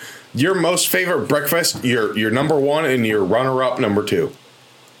favorite Your most favorite breakfast, your number one and your runner-up number two.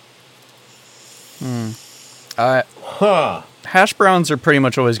 Hash browns are pretty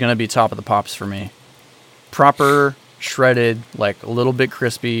much always going to be top of the pops for me. Proper, shredded, like a little bit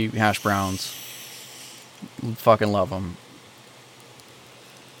crispy hash browns. Fucking love them.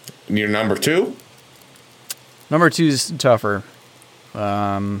 And your number two? Number two's tougher.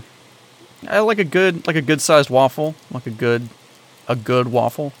 I like a good sized waffle, like a good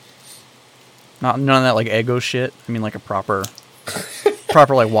waffle. None of that like Eggo shit. I mean like a proper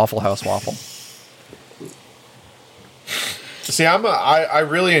like Waffle House waffle. See, I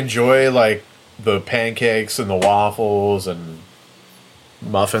really enjoy like the pancakes and the waffles and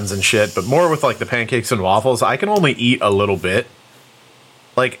muffins and shit, but more with like the pancakes and waffles, I can only eat a little bit.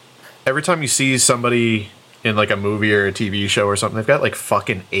 Like every time you see somebody in like a movie or a TV show or something, they've got like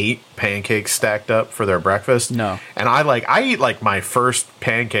fucking 8 pancakes stacked up for their breakfast. No. And I eat like my first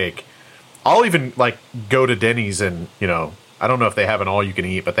pancake. I'll even like go to Denny's and, you know, I don't know if they have an all you can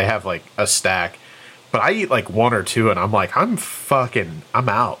eat, but they have like a stack. But I eat like 1 or 2 and I'm like, I'm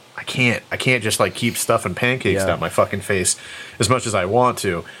out. I can't just like keep stuffing pancakes down my fucking face as much as I want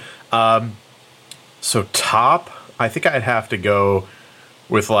to. So top, I think I'd have to go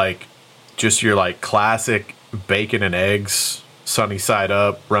with like just your like classic bacon and eggs, sunny side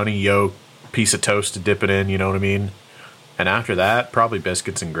up, runny yolk, piece of toast to dip it in, you know what I mean? And after that, probably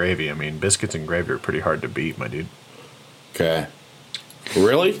biscuits and gravy. I mean, biscuits and gravy are pretty hard to beat, my dude. Okay.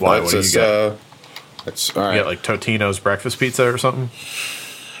 Really? Why? What do you got? That's all right. You got like Totino's breakfast pizza or something?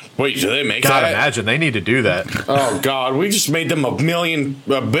 Wait, do they make God, that? imagine they need to do that. Oh God, we just made them $1 billion,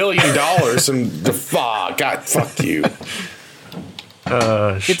 and God, fuck you.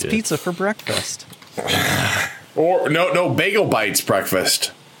 It's Shit. pizza for breakfast. Or no bagel bites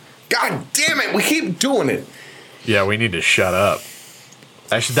breakfast. God damn it, we keep doing it. Yeah, we need to shut up.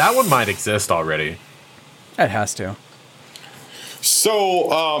 Actually, that one might exist already. It has to.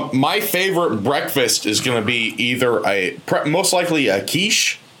 So, my favorite breakfast is going to be either most likely a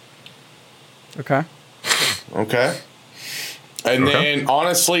quiche. Okay. Okay. And then,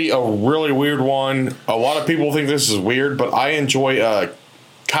 honestly, a really weird one. A lot of people think this is weird, but I enjoy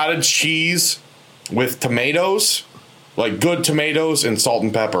cottage cheese with tomatoes, like good tomatoes and salt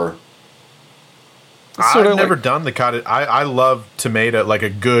and pepper. I've never done the cottage. I love tomato, like a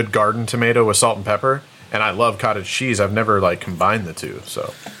good garden tomato with salt and pepper, and I love cottage cheese. I've never like combined the two.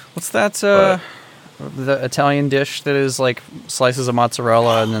 So what's that? The Italian dish that is like slices of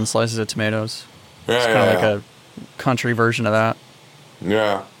mozzarella and then slices of tomatoes. Yeah, it's kind of like a country version of that.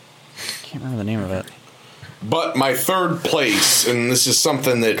 Yeah. Can't remember the name of it. But my third place, and this is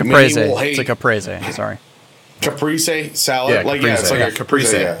something that caprese. many will hate. It's a caprese. Sorry. Caprese salad? yeah, caprese. It's like a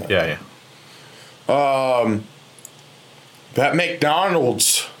caprese. Yeah. That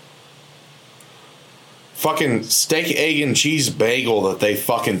McDonald's fucking steak, egg, and cheese bagel that they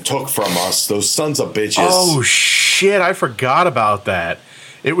fucking took from us. Those sons of bitches. Oh, shit. I forgot about that.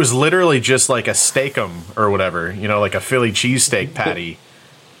 It was literally just like a steakum or whatever, you know, like a Philly cheesesteak patty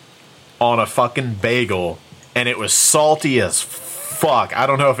on a fucking bagel. And it was salty as fuck. I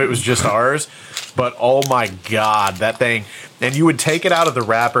don't know if it was just ours, but oh my God, that thing. And you would take it out of the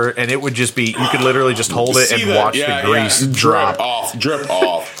wrapper and it would just be, you could literally just hold it and watch the grease drop. Drip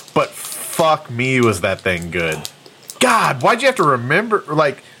off. But fuck me, was that thing good. God, why'd you have to remember?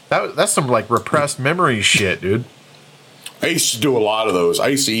 Like, that's some like repressed memory shit, dude. I used to do a lot of those. I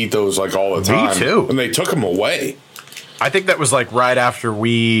used to eat those like all the time. Me too. And they took them away. I think that was like right after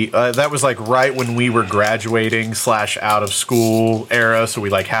that was like right when we were graduating / out of school era. So we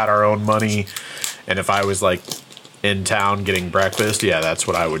like had our own money. And if I was like in town getting breakfast, yeah, that's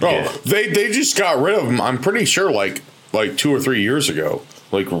what I would get. They just got rid of them. I'm pretty sure like 2 or 3 years ago.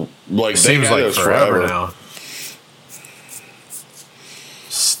 Like seems like forever now.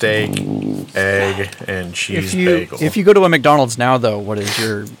 Steak, egg, and cheese bagel. If you go to a McDonald's now, though, what is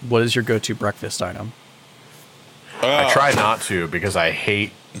your go-to breakfast item? I try not to because I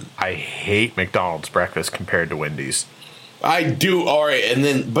hate McDonald's breakfast compared to Wendy's. I do, all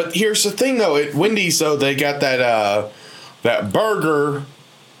right, but here's the thing though. At Wendy's though, they got that burger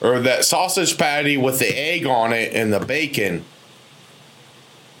or that sausage patty with the egg on it and the bacon.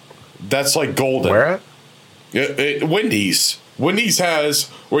 That's like golden. Where at? Wendy's. Wendy's has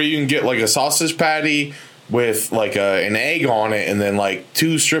where you can get like a sausage patty with like an egg on it and then like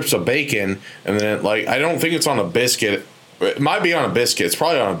 2 strips of bacon and then like I don't think it's on a biscuit. It might be on a biscuit. It's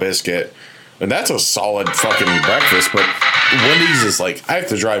probably on a biscuit. And that's a solid fucking breakfast, but Wendy's is like I have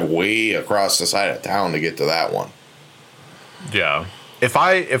to drive way across the side of town to get to that one. Yeah. If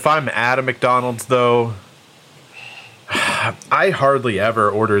I'm at a McDonald's though, I hardly ever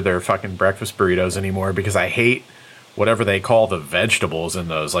order their fucking breakfast burritos anymore because I hate whatever they call the vegetables in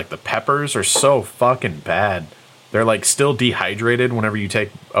those. Like the peppers are so fucking bad. They're like still dehydrated whenever you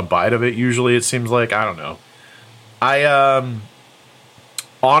take a bite of it. Usually it seems like, I don't know. I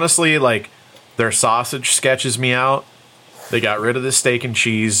honestly, like, their sausage sketches me out. They got rid of the steak and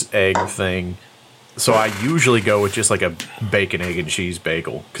cheese egg thing. So I usually go with just like a bacon, egg, and cheese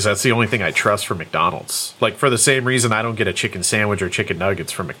bagel because that's the only thing I trust from McDonald's. Like, for the same reason I don't get a chicken sandwich or chicken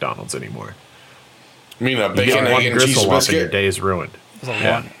nuggets from McDonald's anymore. I mean, a You bacon, get one egg, and cheese gristle up and your biscuit. day is ruined.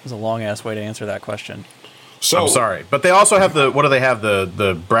 It was a long ass way to answer that question. So I'm sorry, but they also have the, what do they have,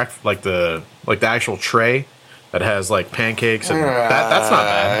 the breakfast, like the actual tray that has like pancakes and that's not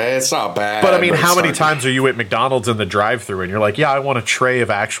bad. It's not bad. But I mean, it's how many not- times are you at McDonald's in the drive-thru and you're like, yeah, I want a tray of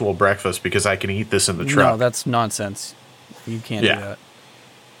actual breakfast because I can eat this in the truck? No, that's nonsense. You can't Yeah. do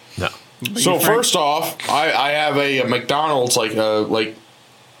that. No. So Frank- first off, I have a McDonald's like I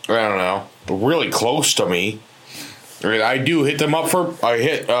don't know, really close to me. I do hit them up for. I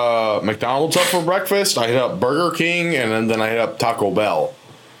hit McDonald's up for breakfast. I hit up Burger King, and then I hit up Taco Bell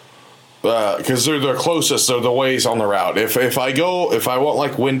because they're the closest. They're the ways on the route. If I want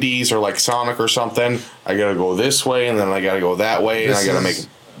like Wendy's or like Sonic or something, I gotta go this way, and then I gotta go that way, and I gotta make.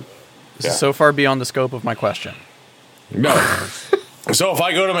 This is so far beyond the scope of my question. No. So if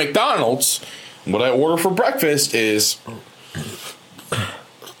I go to McDonald's, what I order for breakfast is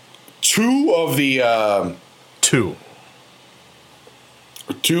two of the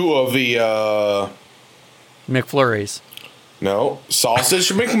McFlurries. sausage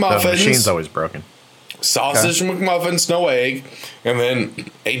The McMuffins. machine's always broken. Sausage McMuffins, no egg, and then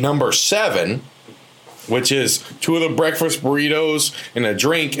a number 7, which is 2 of the breakfast burritos and a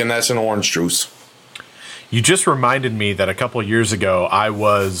drink, and that's an orange juice. You just reminded me that a couple years ago I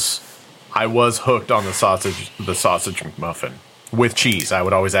was hooked on the sausage McMuffin with cheese. I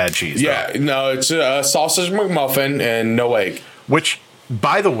would always add cheese. Yeah, no, it's a sausage McMuffin and no egg. Which,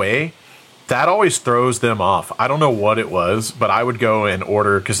 by the way, that always throws them off. I don't know what it was, but I would go and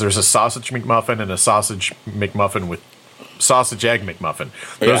order, because there's a sausage McMuffin and a sausage McMuffin with sausage egg McMuffin.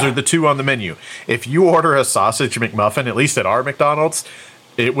 Those Yeah. are the 2 on the menu. If you order a sausage McMuffin, at least at our McDonald's,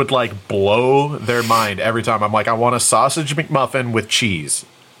 it would like blow their mind every time. I'm like, I want a sausage McMuffin with cheese.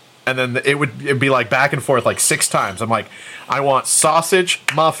 And then it'd be like back and forth like 6 times. I'm like, I want sausage,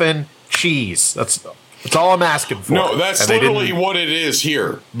 muffin, cheese. That's all I'm asking for. No, that's And they literally didn't- what it is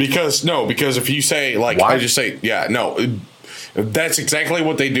here. Because if you say, like, Why? I just say, yeah, no, that's exactly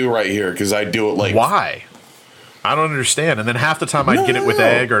what they do right here, because I do it like. Why? I don't understand. And then half the time I'd get it with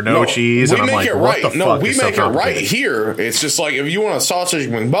egg or no cheese, We and I'm make like, it what right. the fuck No, we is so make it right complicated? here. It's just like if you want a sausage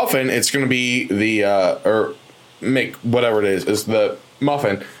McMuffin, it's going to be the or make whatever it is the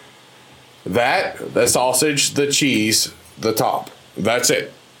muffin. The sausage, the cheese, the top. That's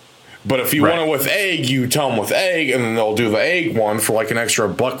it. But if you Right. want it with egg, you tell them with egg, and then they'll do the egg one for like an extra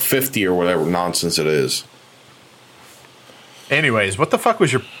 $1.50 or whatever nonsense it is. Anyways, what the fuck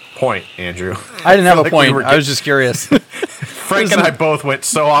was your point, Andrew? I didn't have a Like we point. were I was just curious. Frank and I both went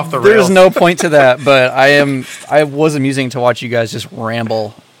so off the There's rails. no point to that, but I was amusing to watch you guys just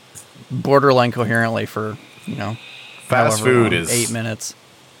ramble borderline coherently for, Fast however food long, is 8 minutes.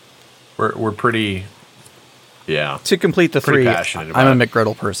 We're pretty. Yeah. To complete the Pretty 3, passionate I'm about a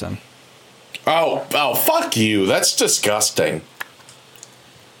McGriddle person. Oh, fuck you. That's disgusting.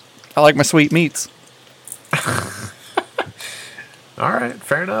 I like my sweet meats. All right,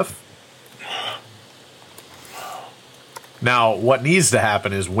 fair enough. Now, what needs to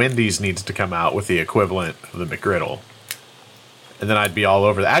happen is Wendy's needs to come out with the equivalent of the McGriddle. And then I'd be all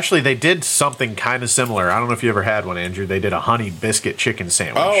over that. Actually, they did something kind of similar. I don't know if you ever had one, Andrew. They did a honey biscuit chicken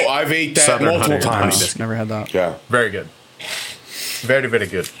sandwich. Oh, I've ate that Southern multiple honey times. biscuit. Never had that. Yeah. Very good. Very, very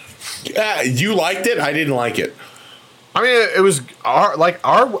good. You liked it? I didn't like it. I mean, it was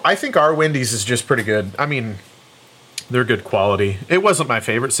I think our Wendy's is just pretty good. I mean, they're good quality. It wasn't my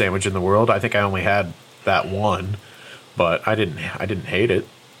favorite sandwich in the world. I think I only had that one, but I didn't hate it.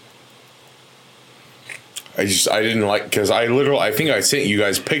 I didn't like, because I think I sent you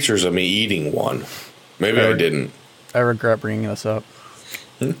guys pictures of me eating one. Maybe I didn't. I regret bringing this up.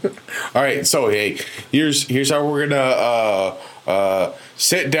 All right, so hey, here's how we're gonna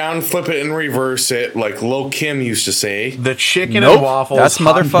sit down, flip it, and reverse it, like Lil Kim used to say. The chicken Nope, and waffles. that's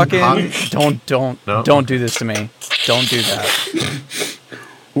hot- motherfucking. No? Don't do this to me. Don't do that.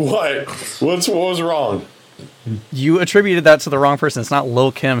 What? What was wrong? You attributed that to the wrong person. It's not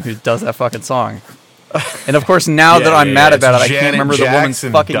Lil Kim who does that fucking song. And of course, now that I'm mad about it, I can't remember the woman's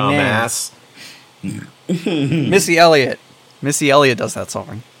fucking dumbass. name. Missy Elliott. Missy Elliott does that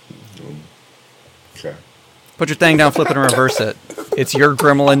song. Okay. Put your thing down, flip it, and reverse it. It's your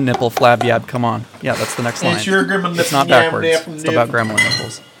gremlin nipple flab yab. Come on. Yeah, that's the next line. It's your gremlin It's not nipple backwards. yab, It's about gremlin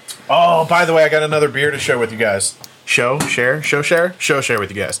nipples. Oh, by the way, I got another beer to share with you guys. Share with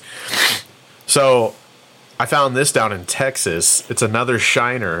you guys. So, I found this down in Texas. It's another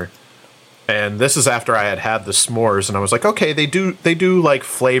Shiner, and this is after I had the s'mores, and I was like, okay, they do like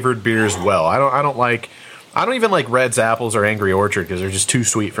flavored beers well. I don't even like Red's Apples or Angry Orchard because they're just too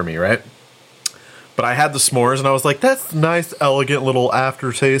sweet for me, right? But I had the s'mores, and I was like, that's nice, elegant little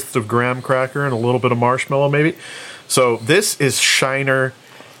aftertaste of graham cracker and a little bit of marshmallow, maybe. So this is Shiner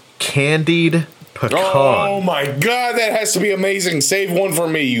Candied Pecan. Oh my god, that has to be amazing. Save one for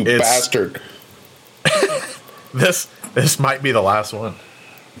me, you bastard. This might be the last one.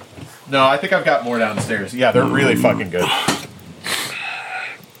 No, I think I've got more downstairs. Yeah, they're really fucking good.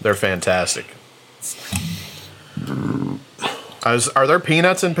 They're fantastic. Are there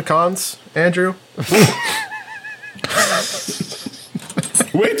peanuts in pecans, Andrew?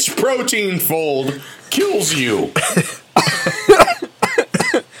 Which protein fold kills you?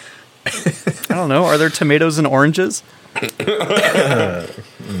 I don't know. Are there tomatoes and oranges?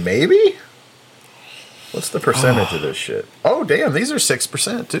 Maybe? What's the percentage of this shit? Oh, damn, these are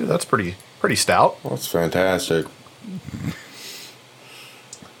 6% too. That's pretty stout. That's fantastic.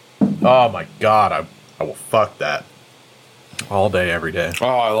 Oh my god, I will fuck that. All day, every day. Oh,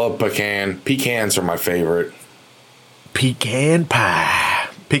 I love pecan. Pecans are my favorite. Pecan pie.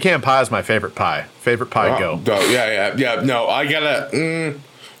 Pecan pie is my favorite pie. Favorite pie, go. Yeah. No, I gotta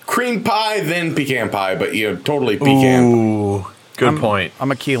cream pie, then pecan pie, but totally pecan. Ooh, good point.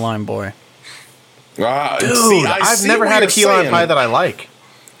 I'm a key lime boy. Dude, I've never had a key lime pie that I like.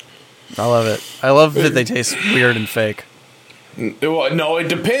 I love it. I love that they taste weird and fake. Well, no, it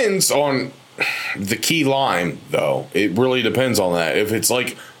depends on the key lime, though. It really depends on that. If it's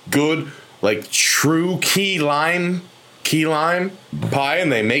like good, like true key lime pie,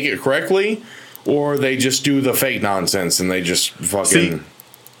 and they make it correctly, or they just do the fake nonsense and they just fucking. See,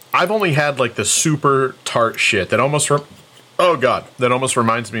 I've only had like the super tart shit that almost that almost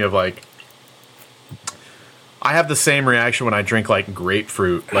reminds me of like. I have the same reaction when I drink like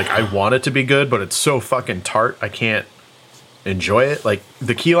grapefruit. Like I want it to be good, but it's so fucking tart I can't enjoy it. Like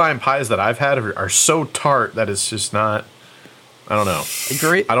the key lime pies that I've had are so tart that it's just not. I don't know.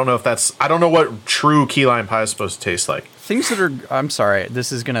 Great. I don't know what true key lime pie is supposed to taste like. Things that are. I'm sorry.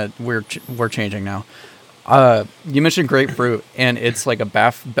 This is gonna. We're changing now. You mentioned grapefruit, and it's like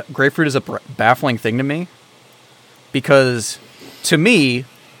grapefruit is a baffling thing to me, because to me,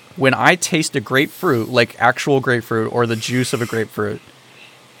 when I taste a grapefruit, like actual grapefruit or the juice of a grapefruit,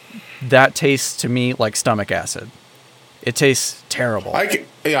 that tastes to me like stomach acid. It tastes terrible. I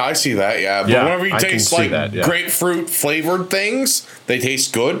see that, yeah. But whenever you taste like grapefruit flavored things, they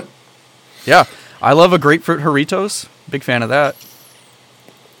taste good. Yeah. I love a grapefruit Doritos. Big fan of that.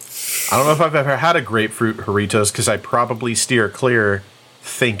 I don't know if I've ever had a grapefruit Doritos because I probably steer clear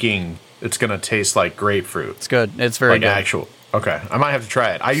thinking it's going to taste like grapefruit. It's good. It's very good. Actual. Okay. I might have to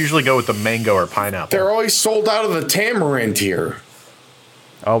try it. I usually go with the mango or pineapple. They're always sold out of the tamarind here.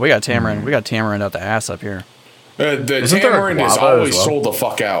 Oh, we got tamarind. We got tamarind out the ass up here. The tamarind is always sold the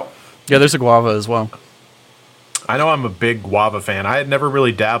fuck out. Yeah, there's a guava as well. I know I'm a big guava fan. I had never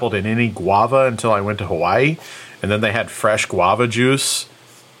really dabbled in any guava until I went to Hawaii, and then they had fresh guava juice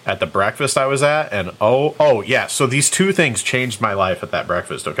at the breakfast I was at, and oh yeah. So these two things changed my life at that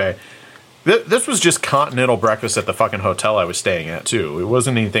breakfast. Okay, this was just continental breakfast at the fucking hotel I was staying at too. It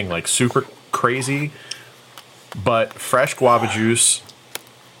wasn't anything like super crazy, but fresh guava juice,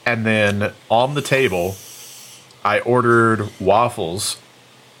 and then on the table, I ordered waffles.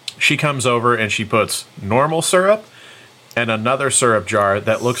 She comes over and she puts normal syrup and another syrup jar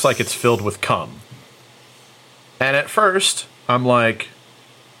that looks like it's filled with cum. And at first, I'm like,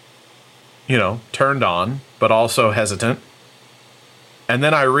 turned on, but also hesitant. And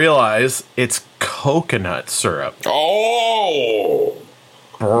then I realize it's coconut syrup. Oh!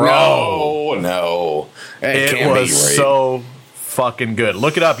 Bro. No. It was so fucking good.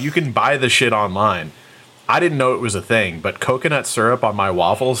 Look it up. You can buy the shit online. I didn't know it was a thing, but coconut syrup on my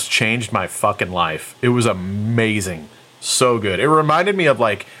waffles changed my fucking life. It was amazing. So good. It reminded me of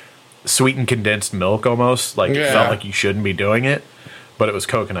like sweetened condensed milk almost. Like it felt like you shouldn't be doing it, but it was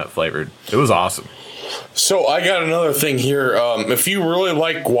coconut flavored. It was awesome. So I got another thing here. If you really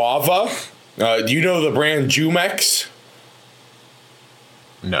like guava, do you know the brand Jumex?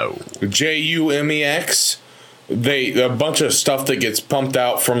 No. Jumex. A bunch of stuff that gets pumped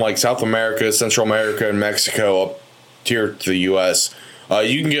out from like South America, Central America, and Mexico up here to the U.S.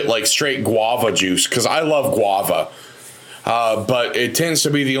 You can get like straight guava juice because I love guava. But it tends to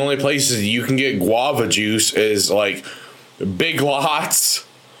be the only places you can get guava juice is like Big Lots,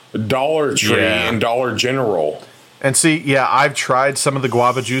 Dollar Tree, and Dollar General. And see, yeah, I've tried some of the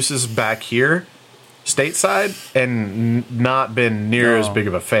guava juices back here, stateside, and not been near as big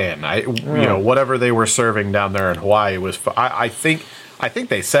of a fan. You know, whatever they were serving down there in Hawaii was. I think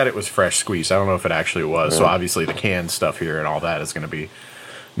they said it was fresh squeezed. I don't know if it actually was. So obviously the canned stuff here and all that is going to be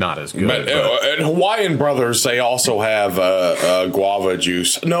not as good. But at Hawaiian Brothers, they also have guava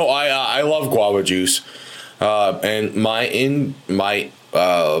juice. No, I love guava juice, and my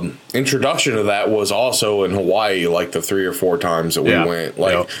introduction to that was also in Hawaii, like the 3 or 4 times that we went.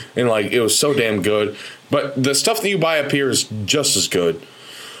 Like, and like it was so damn good. But the stuff that you buy up here is just as good.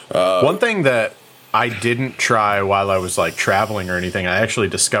 One thing that I didn't try while I was like traveling or anything, I actually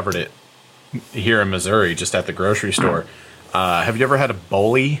discovered it here in Missouri, just at the grocery store. Have you ever had a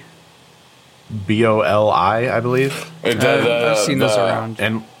Boli? B-O-L-I, I believe. I've seen those around.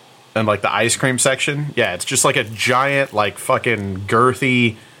 And like the ice cream section, yeah, it's just like a giant, like fucking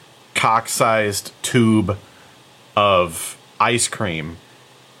girthy, cock-sized tube of ice cream,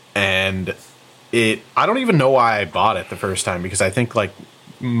 and I don't even know why I bought it the first time, because I think like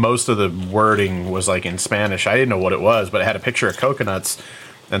most of the wording was like in Spanish. I didn't know what it was, but it had a picture of coconuts,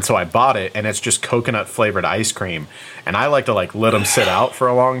 and so I bought it, and it's just coconut flavored ice cream, and I like to like let them sit out for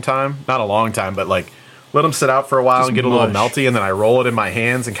a long time, not a long time, but like let them sit out for a while and get a little melty, and then I roll it in my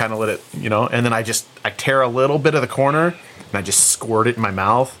hands and kind of let it, you know, and then I tear a little bit of the corner and I just squirt it in my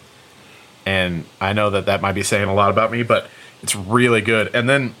mouth. And I know that might be saying a lot about me, but it's really good. And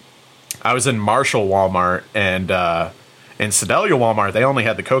then I was in Marshall Walmart, and in Sedalia Walmart, they only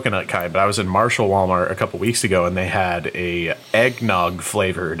had the coconut kind, but I was in Marshall Walmart a couple weeks ago, and they had a eggnog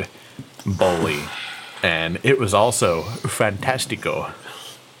flavored Boli, and it was also fantastico.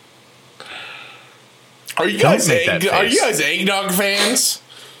 Are you guys eggnog fans?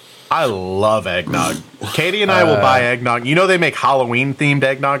 I love eggnog. Katie and I will buy eggnog. You know they make Halloween themed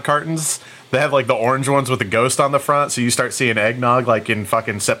eggnog cartons? They have like the orange ones with the ghost on the front, so you start seeing eggnog like in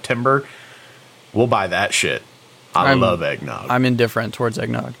fucking September. We'll buy that shit. I love eggnog. I'm indifferent towards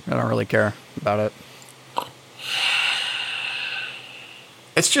eggnog. I don't really care about it.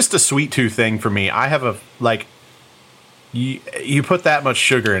 It's just a sweet tooth thing for me. I have a like. You put that much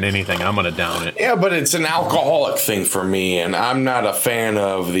sugar in anything, I'm gonna down it. Yeah, but it's an alcoholic thing for me, and I'm not a fan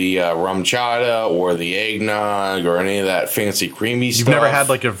of the rum chata or the eggnog or any of that fancy creamy stuff. You've never had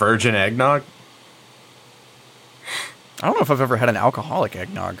like a virgin eggnog? I don't know if I've ever had an alcoholic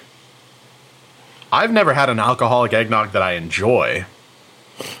eggnog. I've never had an alcoholic eggnog that I enjoy.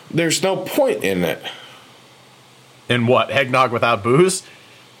 There's no point in it. In what? Eggnog without booze?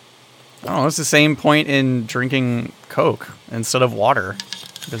 I don't know. It's the same point in drinking Coke instead of water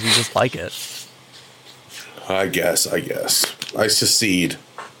because you just like it. I guess. I secede.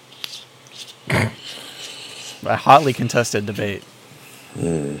 A hotly contested debate.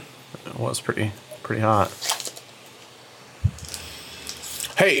 It was pretty hot.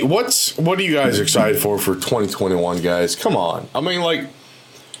 Hey, what are you guys excited for 2021, guys? Come on. I mean, like,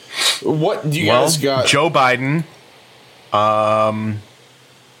 what do you guys got? Joe Biden.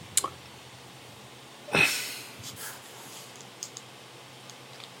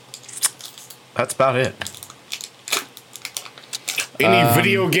 That's about it. Any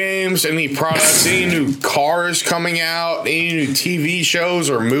video games, any products, any new cars coming out, any new TV shows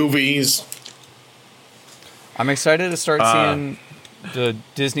or movies? I'm excited to start seeing the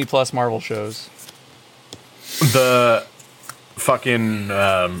Disney Plus Marvel shows. The fucking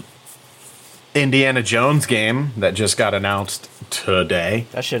Indiana Jones game that just got announced today.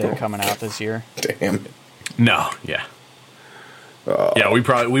 That shit ain't coming out this year. Damn it. No, yeah. Yeah,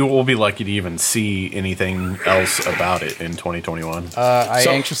 we will be lucky to even see anything else about it in 2021. I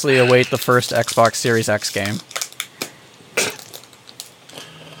anxiously await the first Xbox Series X game.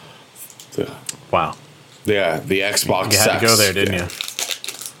 Wow. Yeah, the Xbox. You had to go there, didn't you?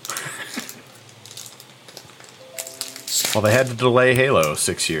 Well, they had to delay Halo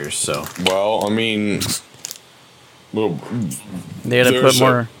 6 years, so. Well, I mean, they had to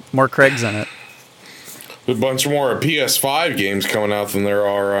put more Craigs in it. A bunch more PS5 games coming out than there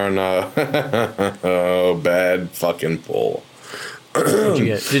are on oh, bad fucking pull.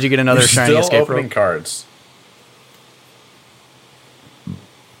 Did you get another shiny escape rope? Cards.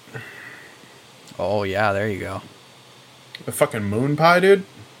 Oh yeah, there you go. The fucking moon pie, dude.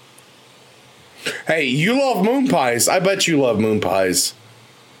 Hey, you love moon pies. I bet you love moon pies.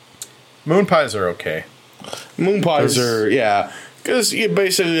 Moon pies are okay. Moon pies are, yeah. Because you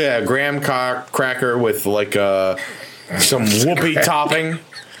basically a graham cracker with like some whoopie topping,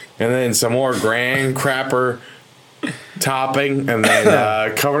 and then some more graham crapper topping, and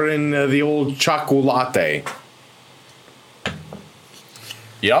then covered in the old chocolate.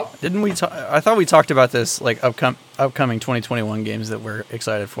 Yep. Didn't we? I thought we talked about this like upcoming 2021 games that we're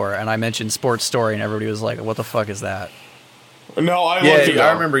excited for, and I mentioned Sports Story, and everybody was like, "What the fuck is that?" No, I Yeah, looked it I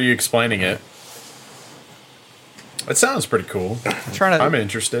up. remember you explaining it. It sounds pretty cool. I'm trying to I'm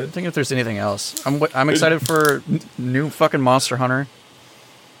interested. think if there's anything else. I'm excited for new fucking Monster Hunter.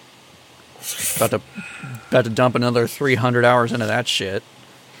 About to dump another 300 hours into that shit.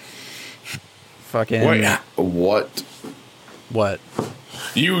 Fucking Wait, what? what?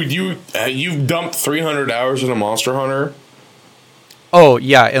 You've dumped 300 hours into Monster Hunter? Oh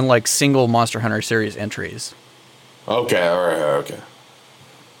yeah, in like single Monster Hunter series entries. Okay, all right, okay.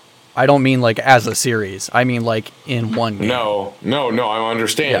 I don't mean like as a series. I mean like in one game. No, I'm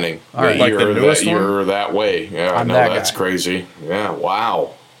understanding. Yeah. All right. That Like the newest one? you're that way. Yeah, I I'm know that that's guy. crazy. Yeah,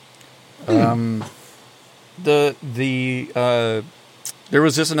 wow. There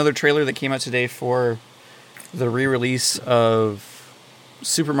was just another trailer that came out today for the re-release of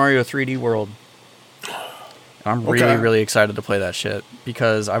Super Mario 3D World. I'm really, Okay. really excited to play that shit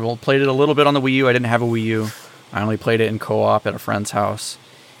because I've only played it a little bit on the Wii U. I didn't have a Wii U. I only played it in co-op at a friend's house.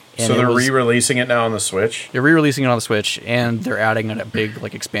 And So it they're was- re-releasing it now on the Switch? They're re-releasing it on the Switch, and they're adding a big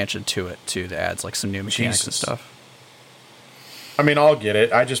like expansion to it too that adds like some new mechanics and Jesus. stuff. I mean, I'll get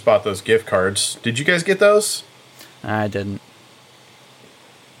it. I just bought those gift cards. Did you guys get those? I didn't.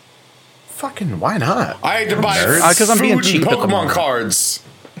 Fucking, why not? I had to buy Nerds. 'Cause I'm being food cheap and at the Pokemon moment. cards.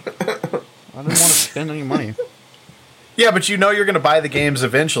 I didn't want to spend any money. Yeah, but you know you're going to buy the games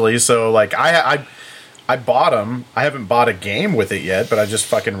eventually, so like I bought them. I haven't bought a game with it yet, but I just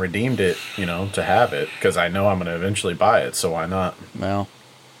fucking redeemed it, you know, to have it because I know I'm going to eventually buy it, so why not? Well,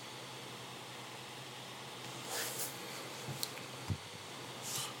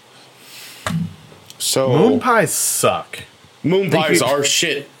 So Moon pies suck. moon pies are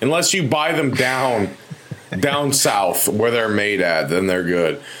shit unless you buy them down south where they're made at. Then they're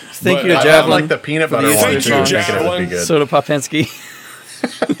good. Thank But you to I Javelin. like the peanut for the butter one intro too. song. Thinking it would be Javelin. good. Soda Popensky.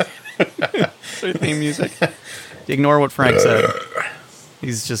 Their theme music. Ignore what Frank said.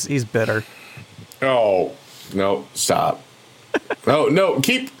 He's bitter. Oh no! Stop. No!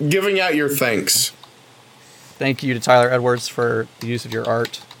 Keep giving out your thanks. Thank you to Tyler Edwards for the use of your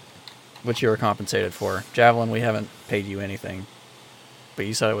art, which you were compensated for. Javelin, we haven't paid you anything, but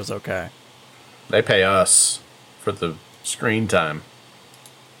you said it was okay. They pay us for the screen time.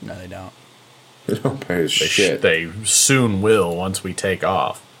 No, they don't. You don't pay They shit. They soon will once we take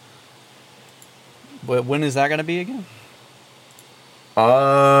off. But when is that going to be again?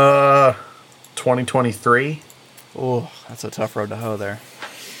 2023. Oh, that's a tough road to hoe there.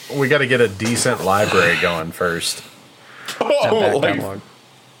 We got to get a decent library going first. That back like, catalog.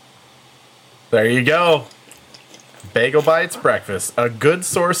 There you go. Bagel Bites breakfast, a good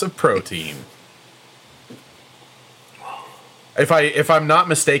source of protein. If I'm not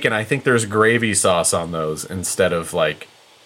mistaken, I think there's gravy sauce on those instead of like